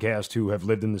this podcast who have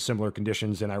lived in the similar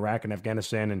conditions in Iraq and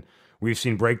Afghanistan, and we've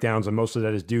seen breakdowns, and most of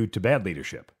that is due to bad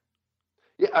leadership.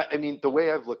 Yeah, I mean, the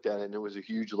way I've looked at it, and it was a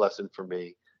huge lesson for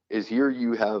me, is here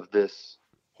you have this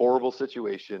horrible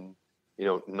situation,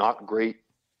 not great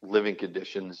living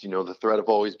conditions, the threat of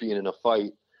always being in a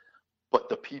fight, but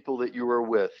the people that you were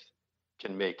with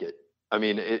can make it. I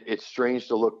mean, it's strange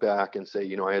to look back and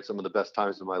say, I had some of the best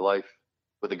times of my life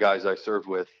with the guys I served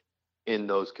with in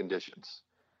those conditions,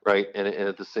 right? And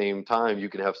at the same time, you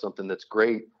can have something that's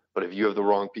great, but if you have the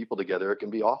wrong people together, it can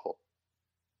be awful.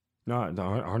 No,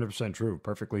 100% true.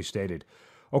 Perfectly stated.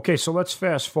 Okay, so let's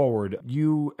fast forward.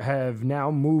 You have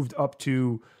now moved up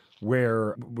to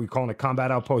where we call it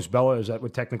Combat Outpost Bella. Is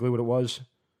that technically what it was?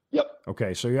 Yep.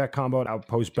 Okay, so you're at Combat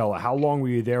Outpost Bella. How long were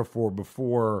you there for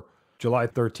before July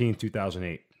 13th,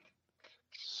 2008?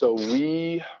 So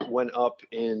we went up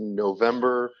in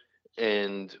November,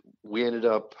 and we ended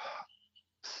up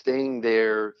staying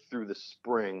there through the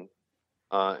spring,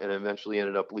 and eventually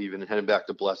ended up leaving and heading back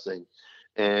to Blessing.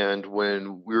 And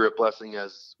when we were at Blessing,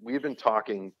 as we had been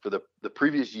talking for the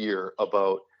previous year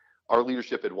about our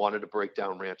leadership had wanted to break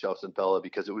down Ranch House and Bella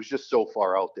because it was just so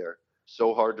far out there,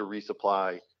 so hard to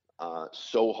resupply,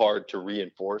 so hard to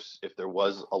reinforce if there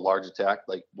was a large attack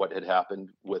like what had happened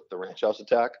with the Ranch House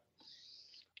attack,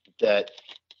 that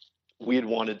we had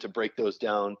wanted to break those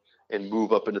down and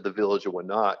move up into the village and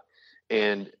whatnot.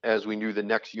 And as we knew the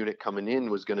next unit coming in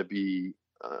was going to be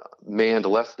manned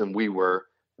less than we were,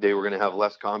 they were going to have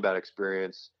less combat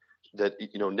experience, that,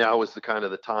 now was the kind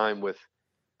of the time with,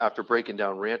 after breaking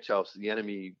down Ranch House, the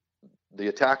enemy, the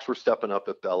attacks were stepping up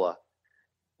at Bella.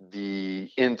 the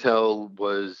intel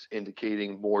was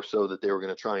indicating more so that they were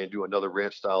going to try and do another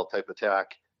ranch style type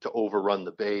attack to overrun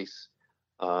the base.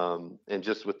 And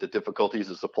just with the difficulties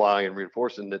of supply and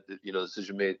reinforcing that, the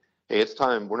decision made, hey, it's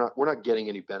time. We're not getting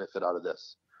any benefit out of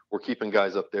this. We're keeping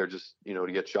guys up there just,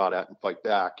 to get shot at and fight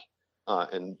back.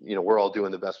 And we're all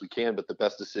doing the best we can, but the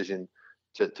best decision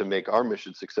to make our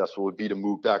mission successful would be to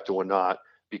move back to Wenat,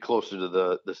 be closer to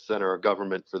the center of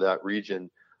government for that region,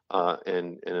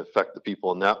 and affect the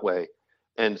people in that way.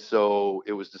 And so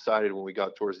it was decided when we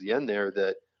got towards the end there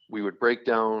that we would break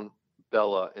down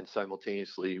Bella and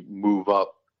simultaneously move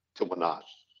up to Wenat.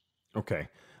 Okay.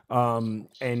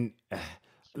 And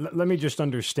let me just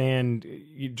understand,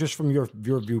 just from your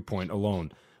viewpoint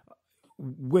alone,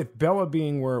 with Bella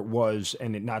being where it was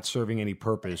and it not serving any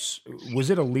purpose, was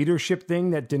it a leadership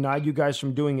thing that denied you guys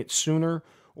from doing it sooner?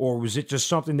 Or was it just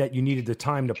something that you needed the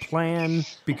time to plan?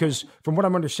 Because from what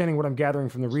I'm understanding, what I'm gathering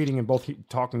from the reading and both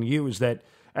talking to you is that,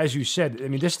 as you said, I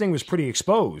mean, this thing was pretty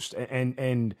exposed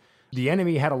and the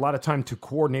enemy had a lot of time to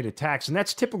coordinate attacks. And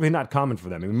that's typically not common for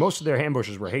them. I mean, most of their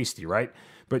ambushes were hasty, right?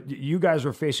 But you guys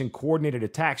were facing coordinated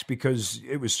attacks because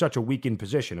it was such a weakened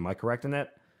position. Am I correct in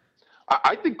that?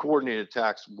 I think coordinated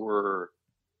attacks were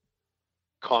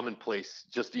commonplace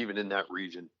just even in that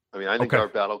region. I mean, I think our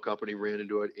battle company ran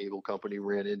into it. Able company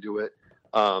ran into it.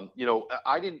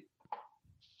 I didn't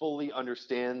fully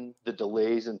understand the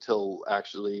delays until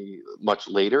actually much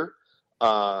later.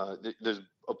 There's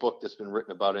a book that's been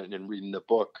written about it, and in reading the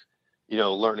book,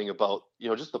 learning about,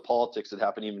 just the politics that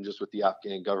happened even just with the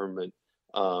Afghan government,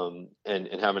 and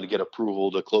having to get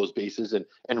approval to close bases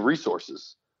and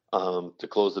resources to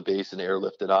close the base and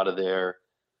airlift it out of there.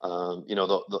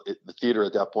 The theater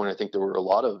at that point, I think there were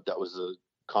that was a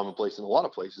commonplace in a lot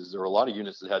of places. There were a lot of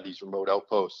units that had these remote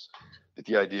outposts that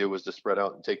the idea was to spread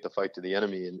out and take the fight to the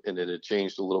enemy. And it had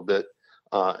changed a little bit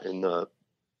in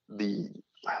the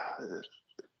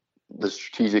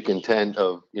strategic intent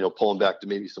of, pulling back to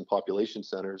maybe some population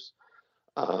centers.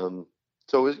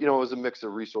 So it was a mix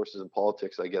of resources and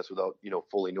politics, I guess, without,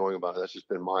 fully knowing about it. That's just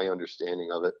been my understanding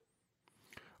of it.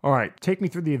 All right. Take me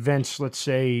through the events, let's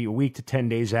say a week to 10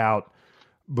 days out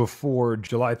before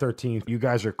July 13th. You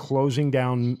guys are closing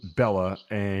down Bella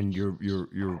and you're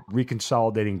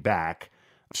reconsolidating back.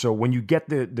 So when you get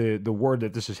the word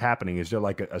that this is happening, is there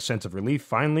like a sense of relief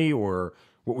finally, or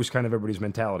what was kind of everybody's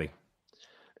mentality?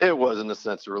 It wasn't a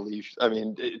sense of relief. I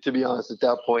mean, to be honest, at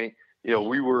that point,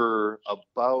 we were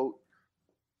about,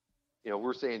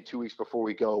 we're saying 2 weeks before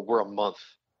we go, we're a month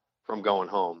from going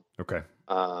home. Okay.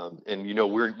 And, we knew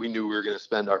we were going to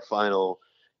spend our final,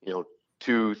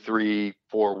 2, 3,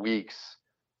 4 weeks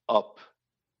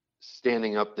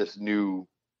standing up this new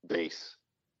base.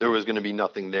 There was going to be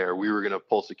nothing there. We were going to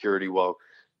pull security while,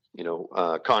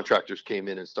 contractors came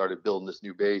in and started building this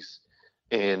new base.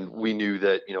 And we knew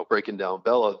that, breaking down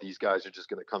Bella, these guys are just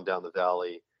going to come down the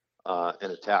valley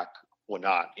and attack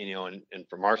Wenat, and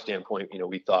from our standpoint,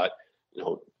 we thought,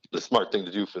 the smart thing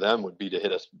to do for them would be to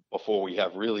hit us before we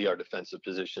have really our defensive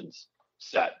positions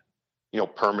set,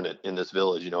 permanent in this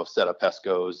village, set up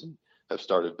pescos and have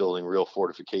started building real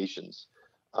fortifications.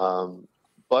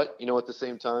 But, at the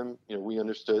same time, we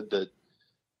understood that,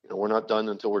 we're not done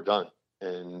until we're done.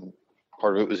 And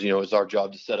part of it was, it's our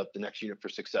job to set up the next unit for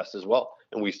success as well.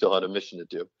 And we still had a mission to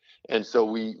do. And so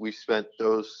we spent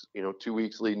those, 2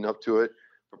 weeks leading up to it,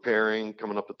 preparing,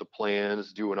 coming up with the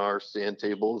plans, doing our stand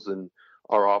tables and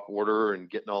our op order and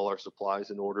getting all our supplies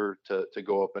in order to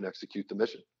go up and execute the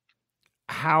mission.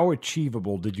 How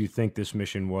achievable did you think this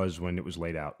mission was when it was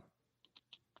laid out?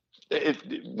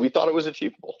 We thought it was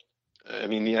achievable. I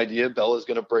mean, the idea, Bella's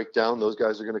going to break down. Those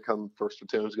guys are going to come. First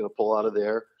Platoon's going to pull out of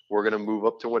there. We're going to move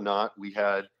up to Wenat. We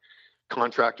had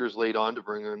contractors laid on to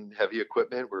bring in heavy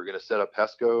equipment. We were going to set up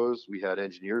pescos. We had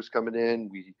engineers coming in.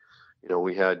 We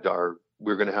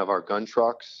were going to have our gun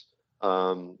trucks.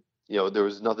 There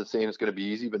was nothing saying it's going to be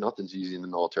easy, but nothing's easy in the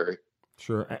military.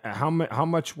 Sure. How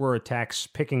much were attacks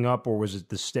picking up, or was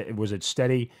it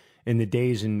steady in the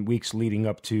days and weeks leading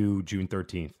up to June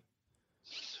 13th?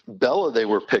 Bella, they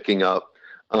were picking up.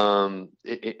 There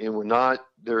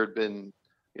had been,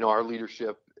 our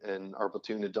leadership and our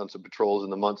platoon had done some patrols in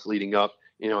the months leading up,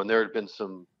 and there had been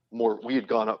some more. We had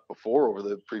gone up before over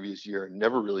the previous year and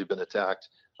never really been attacked,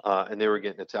 and they were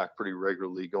getting attacked pretty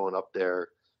regularly going up there,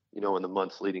 in the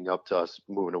months leading up to us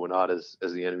moving to Wenat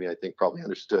as the enemy, I think, probably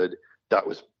understood that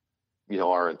was,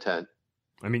 our intent.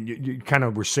 I mean, you kind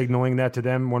of were signaling that to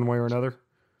them one way or another?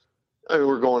 I mean,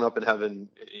 we're going up and having,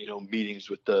 meetings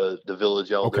with the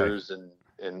village elders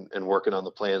and working on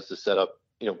the plans to set up,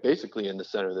 basically in the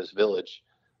center of this village.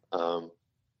 And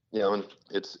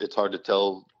it's hard to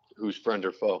tell who's friend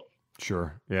or foe.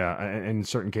 Sure. Yeah. And in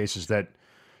certain cases that,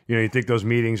 you think those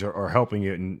meetings are helping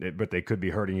you, but they could be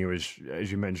hurting you, as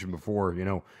you mentioned before.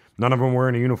 None of them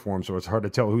wearing a uniform, so it's hard to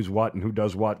tell who's what and who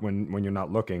does what when you're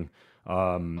not looking.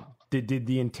 Did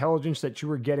the intelligence that you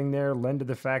were getting there lend to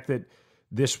the fact that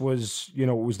this was,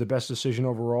 was the best decision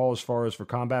overall as far as for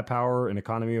combat power and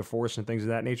economy of force and things of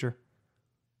that nature?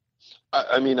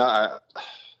 I mean, I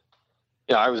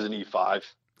was an E5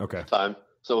 at the time.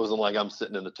 So it wasn't like I'm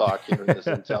sitting in the talk hearing this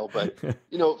intel, but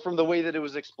from the way that it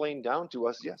was explained down to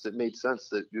us, yes, it made sense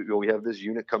that we have this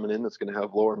unit coming in that's going to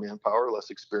have lower manpower, less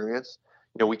experience.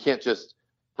 We can't just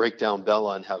break down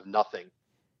Bella and have nothing,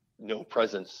 no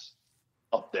presence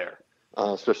up there,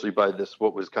 especially by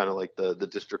what was kind of like the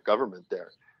district government there.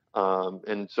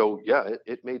 And so, yeah,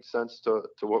 it made sense to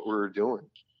what we were doing.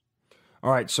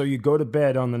 All right, so you go to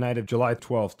bed on the night of July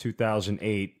 12th,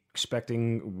 2008.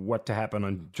 Expecting what to happen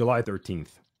on July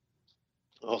 13th?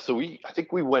 Oh, so I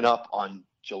think we went up on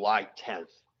July 10th.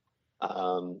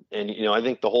 And, I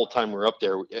think the whole time we're up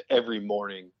there, every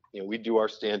morning, we do our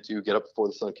stand to, get up before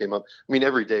the sun came up. I mean,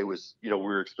 every day was, we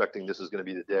were expecting this is going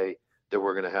to be the day that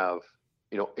we're going to have,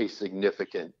 a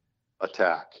significant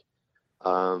attack.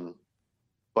 But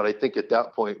I think at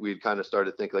that point, we'd kind of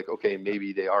started to think like, okay,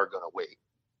 maybe they are going to wait.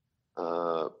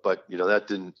 But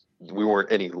we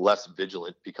weren't any less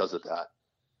vigilant because of that.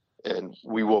 And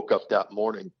we woke up that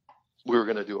morning, we were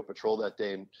going to do a patrol that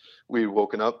day, and we had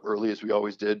woken up early as we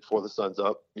always did before the sun's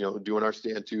up, doing our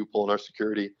stand to, pulling our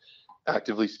security,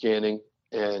 actively scanning.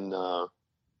 And,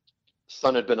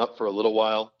 sun had been up for a little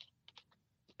while.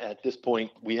 At this point,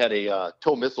 we had a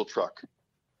tow missile truck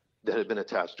that had been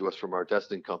attached to us from our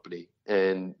testing company,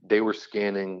 and they were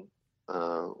scanning,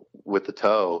 with the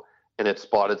tow, and had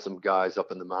spotted some guys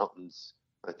up in the mountains.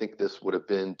 I think this would have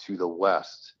been to the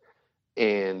west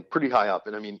and pretty high up.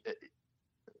 And I mean,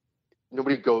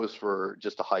 nobody goes for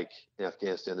just a hike in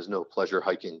Afghanistan. There's no pleasure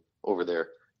hiking over there.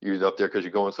 You're up there because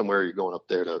you're going somewhere. You're going up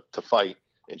there to fight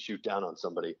and shoot down on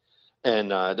somebody.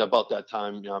 And about that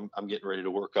time, I'm getting ready to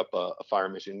work up a fire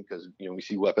mission because, we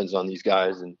see weapons on these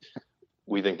guys and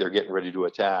we think they're getting ready to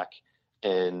attack.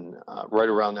 And right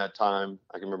around that time,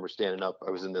 I can remember standing up.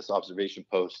 I was in this observation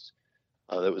post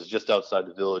that was just outside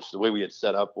the village. The way we had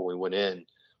set up when we went in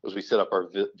was we set up our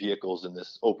vehicles in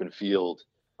this open field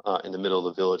in the middle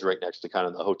of the village, right next to kind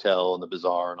of the hotel and the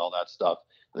bazaar and all that stuff.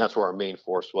 And that's where our main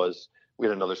force was. We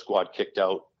had another squad kicked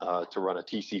out to run a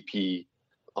TCP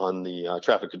on the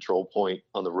traffic control point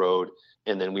on the road.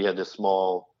 And then we had this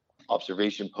small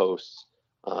observation post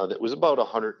that was about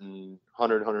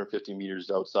 150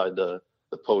 meters outside the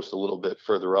post, a little bit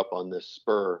further up on this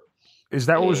spur. Is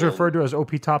that what was referred to as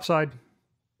OP Topside?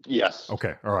 Yes.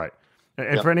 Okay. All right.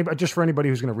 And yep. For anybody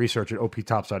who's going to research it, OP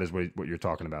Topside is what you're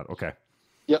talking about. Okay.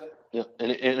 Yep.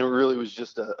 And it really was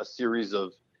just a series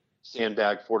of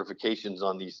sandbag fortifications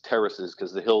on these terraces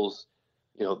because the hills,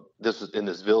 this was in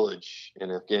this village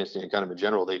in Afghanistan, kind of in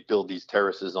general, they build these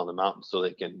terraces on the mountains so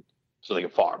they can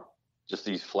farm, just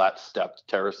these flat stepped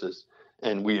terraces.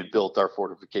 And we had built our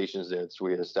fortifications there. So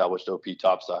we had established OP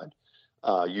Topside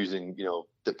using,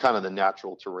 the kind of the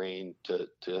natural terrain to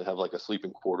have like a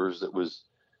sleeping quarters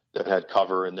that had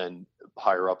cover, and then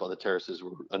higher up on the terraces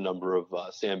were a number of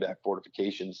sandbag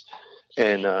fortifications.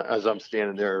 And as I'm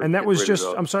standing there, and that was just,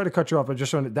 I'm sorry to cut you off, but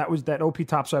just on that OP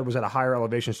Topside was at a higher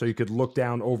elevation, so you could look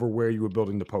down over where you were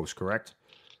building the post, correct?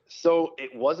 So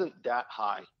it wasn't that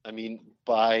high. I mean,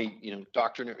 by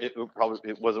doctrine, it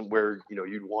wasn't where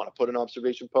you'd want to put an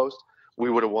observation post.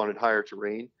 We would have wanted higher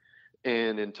terrain.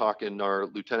 And in talking our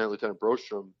Lieutenant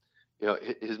Brostrom,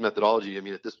 his methodology, I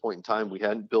mean, at this point in time, we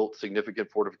hadn't built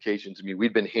significant fortifications. I mean,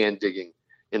 we'd been hand digging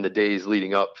in the days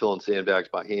leading up, filling sandbags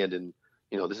by hand. And,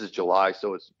 this is July,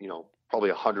 so it's, probably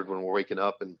 100 when we're waking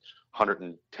up and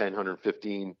 110,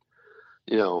 115,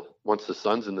 once the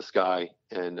sun's in the sky.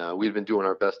 And we'd been doing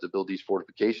our best to build these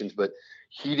fortifications, but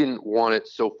he didn't want it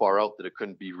so far out that it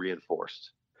couldn't be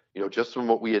reinforced. Just from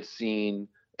what we had seen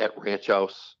at Ranch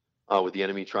House, with the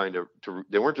enemy trying to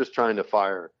they weren't just trying to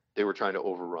fire, they were trying to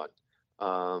overrun.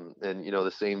 And,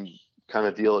 the same kind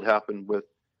of deal had happened with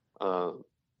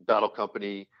Battle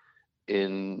Company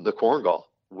in the Korengal,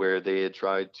 where they had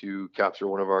tried to capture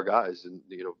one of our guys. And,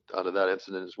 out of that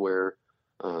incident is where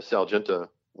Sal Giunta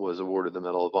was awarded the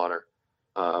Medal of Honor.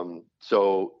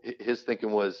 So his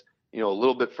thinking was, a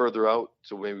little bit further out,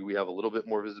 so maybe we have a little bit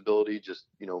more visibility, just,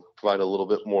 provide a little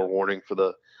bit more warning for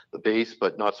the base,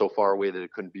 but not so far away that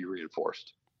it couldn't be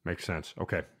reinforced. Makes sense.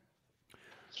 Okay.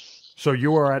 So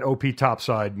you are at OP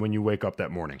Topside when you wake up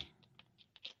that morning?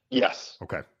 Yes.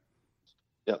 Okay.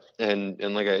 Yep. And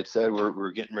like I had said,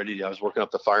 we're getting ready. I was working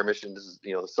up the fire mission. This is,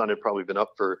 the sun had probably been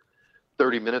up for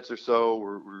 30 minutes or so.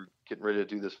 We're getting ready to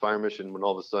do this fire mission when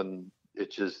all of a sudden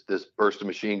it just, this burst of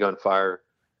machine gun fire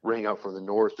rang out from the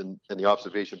north, and the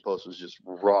observation post was just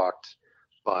rocked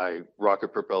by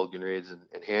rocket propelled grenades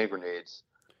and hand grenades.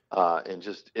 And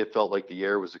just, it felt like the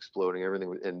air was exploding,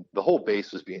 everything, and the whole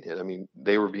base was being hit. I mean,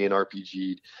 they were being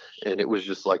RPG'd, and it was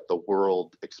just like the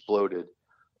world exploded.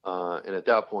 And at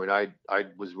that point, I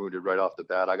was wounded right off the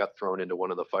bat. I got thrown into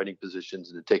one of the fighting positions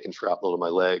and had taken shrapnel to my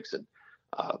legs, and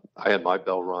I had my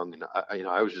bell rung, and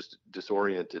I was just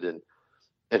disoriented.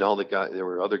 And all the guys, there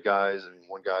were other guys. I mean,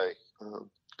 one guy,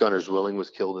 Gunner's Willing, was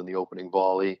killed in the opening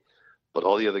volley, but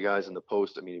all the other guys in the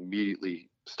post, I mean, immediately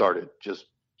started just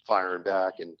firing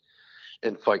back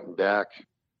and fighting back.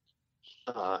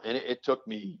 And it took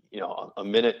me, a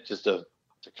minute just to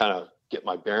kind of get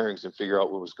my bearings and figure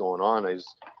out what was going on. I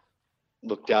just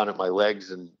looked down at my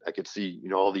legs, and I could see,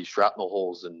 all these shrapnel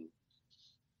holes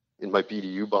in my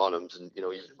BDU bottoms, and,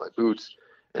 even in my boots.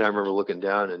 And I remember looking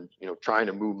down and, trying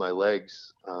to move my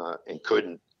legs, and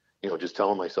couldn't, just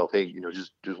telling myself, hey,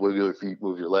 just wiggle your feet,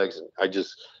 move your legs. And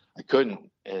I couldn't.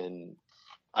 And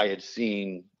I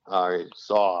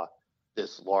saw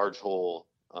this large hole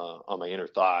on my inner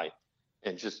thigh.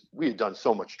 And just, we had done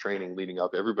so much training leading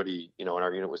up. Everybody, in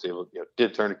our unit was able,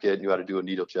 did tourniquet, knew how to do a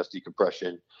needle chest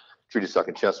decompression, treat a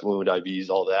second chest wound, IVs,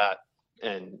 all that.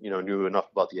 And, knew enough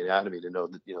about the anatomy to know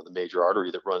that, the major artery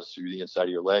that runs through the inside of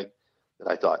your leg, that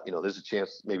I thought, there's a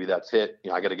chance maybe that's hit.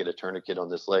 I got to get a tourniquet on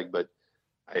this leg. But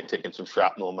I had taken some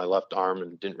shrapnel in my left arm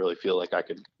and didn't really feel like I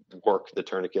could work the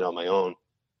tourniquet on my own.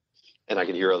 And I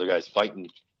could hear other guys fighting.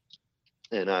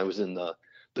 And I was in the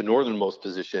northernmost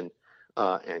position,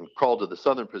 and crawled to the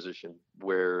southern position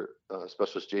where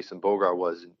Specialist Jason Bogar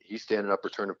was. And he's standing up,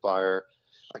 returning fire.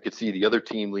 I could see the other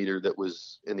team leader that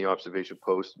was in the observation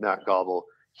post, Matt Gobble.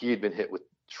 He had been hit with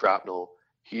shrapnel.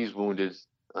 He's wounded.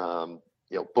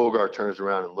 Bogar turns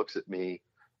around and looks at me,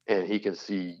 and he can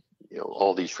see,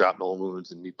 all these shrapnel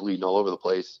wounds and me bleeding all over the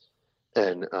place,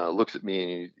 and looks at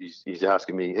me, and he's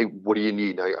asking me, hey, what do you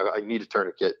need? And I need a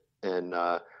tourniquet. And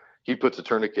he puts a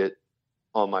tourniquet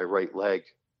on my right leg.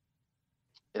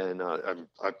 And I'm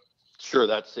sure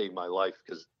that saved my life,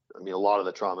 because, a lot of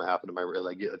the trauma happened to my right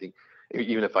leg. I think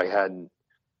even if I hadn't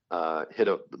hit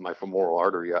my femoral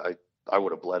artery, I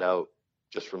would have bled out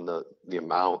just from the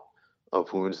amount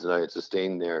of wounds that I had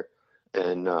sustained there.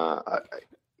 And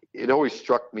it always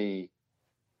struck me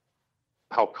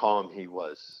how calm he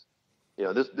was.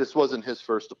 This wasn't his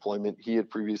first deployment. He had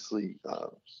previously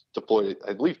deployed,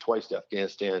 I believe, twice to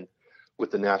Afghanistan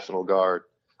with the National Guard,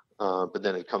 but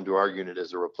then had come to our unit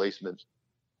as a replacement.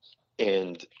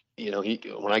 And,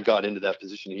 when I got into that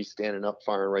position, he's standing up,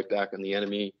 firing right back on the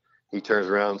enemy. He turns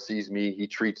around, sees me, he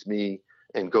treats me,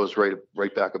 and goes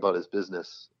right back about his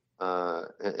business.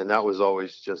 And that was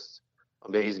always just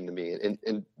amazing to me.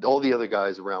 And all the other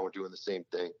guys around were doing the same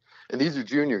thing. And these are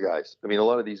junior guys. A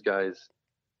lot of these guys,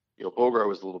 Bogar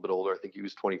was a little bit older. I think he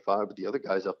was 25, but the other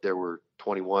guys up there were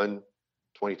 21,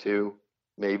 22,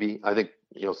 maybe. I think,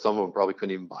 some of them probably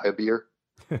couldn't even buy a beer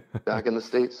back in the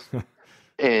States.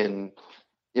 And,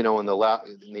 in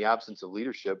the absence of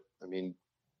leadership,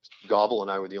 Gobble and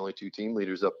I were the only two team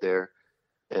leaders up there.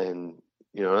 And,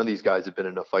 none of these guys had been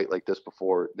in a fight like this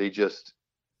before. They just,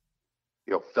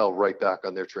 fell right back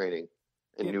on their training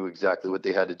and knew exactly what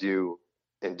they had to do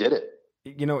and did it.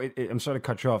 I'm sorry to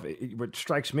cut you off. What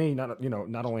strikes me,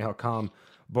 not only how calm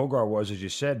Bogar was, as you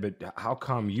said, but how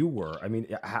calm you were.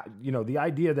 The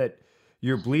idea that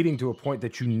you're bleeding to a point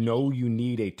that you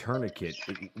need a tourniquet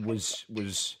was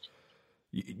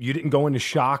you didn't go into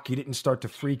shock. You didn't start to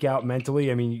freak out mentally.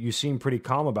 You seem pretty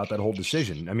calm about that whole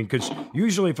decision. Because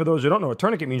usually, for those who don't know, a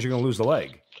tourniquet means you're going to lose the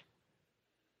leg.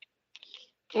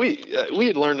 We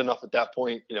had learned enough at that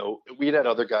point. We had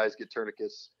other guys get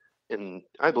tourniquets, and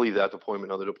I believe that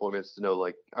deployment, other deployments, to know,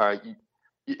 like, all right,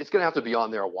 it's going to have to be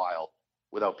on there a while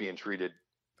without being treated.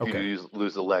 Okay. You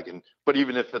lose the leg, but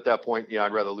even if at that point,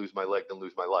 I'd rather lose my leg than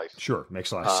lose my life. Sure,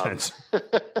 makes a lot of sense.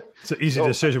 It's an easy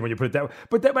decision when you put it that way.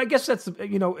 But I guess that's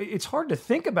it's hard to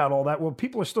think about all that while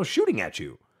people are still shooting at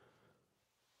you.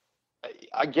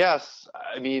 I guess.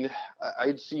 Been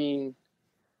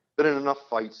in enough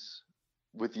fights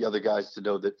with the other guys to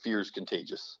know that fear is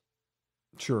contagious.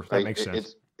 Sure, that makes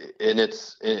sense.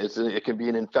 It can be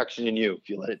an infection in you if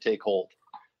you let it take hold.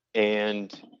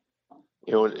 And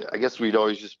I guess we'd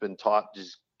always just been taught,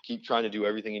 just keep trying to do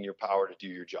everything in your power to do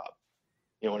your job.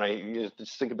 When I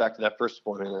just thinking back to that first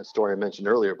point in that story I mentioned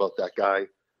earlier about that guy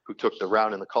who took the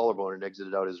round in the collarbone and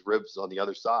exited out his ribs on the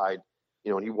other side,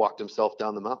 and he walked himself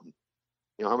down the mountain.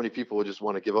 How many people would just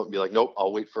want to give up and be like, nope,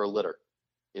 I'll wait for a litter.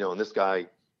 And this guy,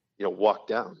 walked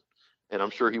down. And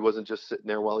I'm sure he wasn't just sitting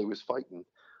there while he was fighting.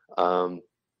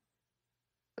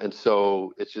 And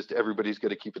so it's just everybody's got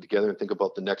to keep it together and think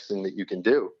about the next thing that you can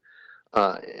do.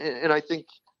 And I think,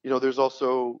 there's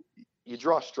also, you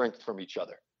draw strength from each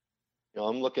other.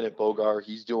 I'm looking at Bogar.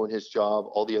 He's doing his job.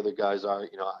 All the other guys are,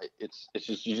 it's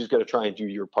just, you just got to try and do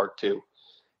your part too.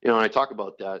 And I talk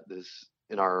about that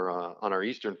in on our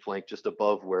eastern flank, just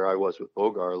above where I was with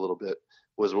Bogar a little bit,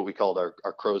 was what we called our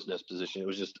crow's nest position. It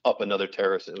was just up another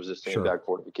terrace, and it was a sandbag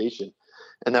fortification.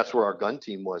 And that's where our gun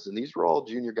team was. And these were all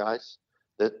junior guys.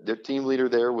 Their team leader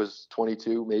there was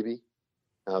 22, maybe,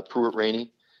 Pruitt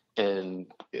Rainey. And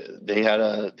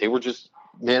they were just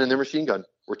manning their machine gun,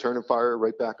 returning fire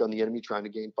right back on the enemy, trying to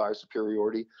gain fire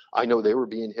superiority. I know they were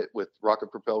being hit with rocket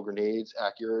propelled grenades,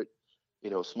 accurate,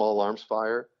 small arms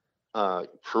fire.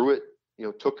 Pruitt,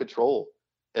 took control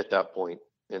at that point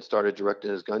and started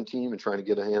directing his gun team and trying to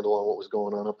get a handle on what was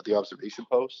going on up at the observation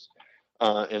post.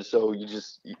 And so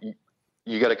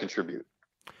you got to contribute.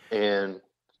 And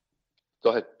go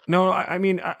ahead. No,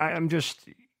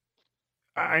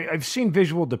 I've seen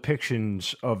visual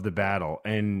depictions of the battle,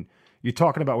 and you're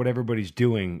talking about what everybody's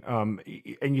doing.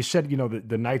 And you said,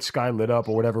 the night sky lit up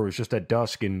or whatever, it was just at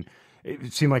dusk, and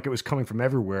it seemed like it was coming from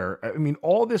everywhere. I mean,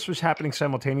 all this was happening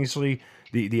simultaneously.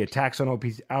 The attacks on OP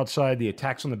outside, the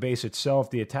attacks on the base itself,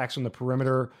 the attacks on the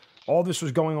perimeter, all this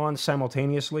was going on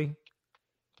simultaneously.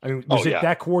 I mean, was it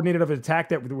that coordinated of an attack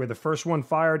where the first one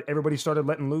fired, everybody started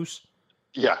letting loose?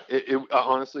 Yeah,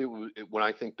 honestly, when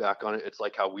I think back on it, it's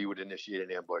like how we would initiate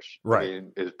an ambush. Right. I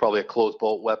mean, it was probably a closed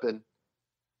bolt weapon.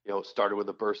 Started with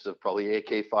a burst of probably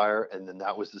AK fire, and then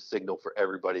that was the signal for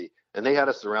everybody. And they had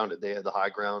us surrounded. They had the high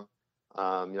ground.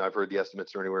 I've heard the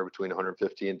estimates are anywhere between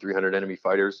 150 and 300 enemy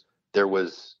fighters. There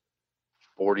was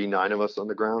 49 of us on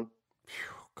the ground.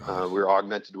 We were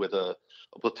augmented with a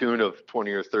platoon of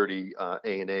 20 or 30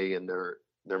 A&A and their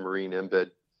Marine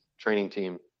embed training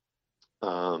team.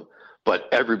 But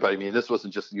everybody, this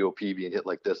wasn't just the OP being hit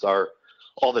like this.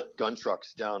 All the gun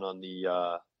trucks down on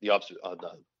the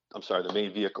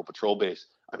main vehicle patrol base,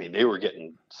 they were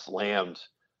getting slammed.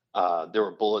 There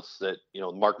were bullets that,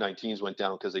 Mark 19s went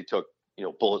down because they took,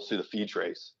 bullets through the feed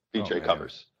tray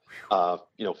covers.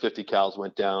 50 cals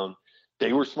went down.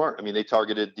 They were smart. They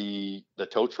targeted the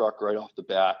tow truck right off the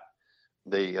bat.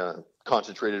 They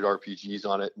concentrated RPGs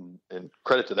on it, and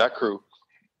credit to that crew.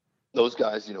 Those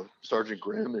guys, Sergeant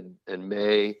Grimm and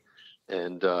May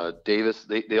and Davis,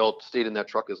 they all stayed in that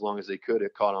truck as long as they could.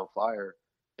 It caught on fire.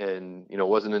 And, it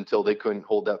wasn't until they couldn't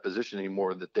hold that position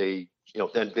anymore that they,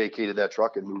 then vacated that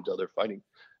truck and moved to other fighting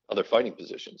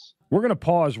positions. We're going to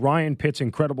pause Ryan Pitt's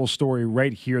incredible story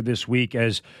right here this week,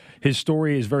 as his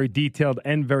story is very detailed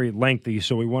and very lengthy.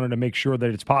 So we wanted to make sure that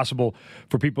it's possible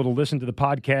for people to listen to the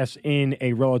podcast in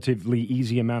a relatively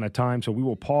easy amount of time. So we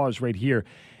will pause right here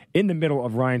in the middle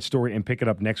of Ryan's story and pick it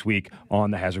up next week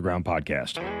on the Hazard Ground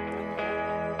Podcast.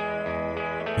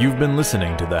 You've been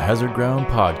listening to the Hazard Ground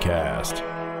Podcast,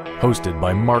 hosted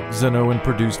by Mark Zeno and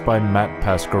produced by Matt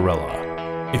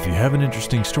Pasquarella. If you have an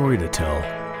interesting story to tell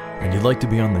and you'd like to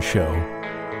be on the show,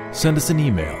 send us an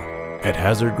email at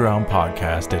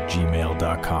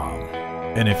hazardgroundpodcast@gmail.com.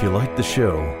 And if you like the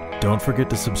show, don't forget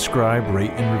to subscribe,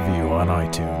 rate, and review on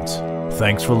iTunes.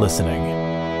 Thanks for listening.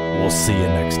 We'll see you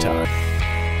next time.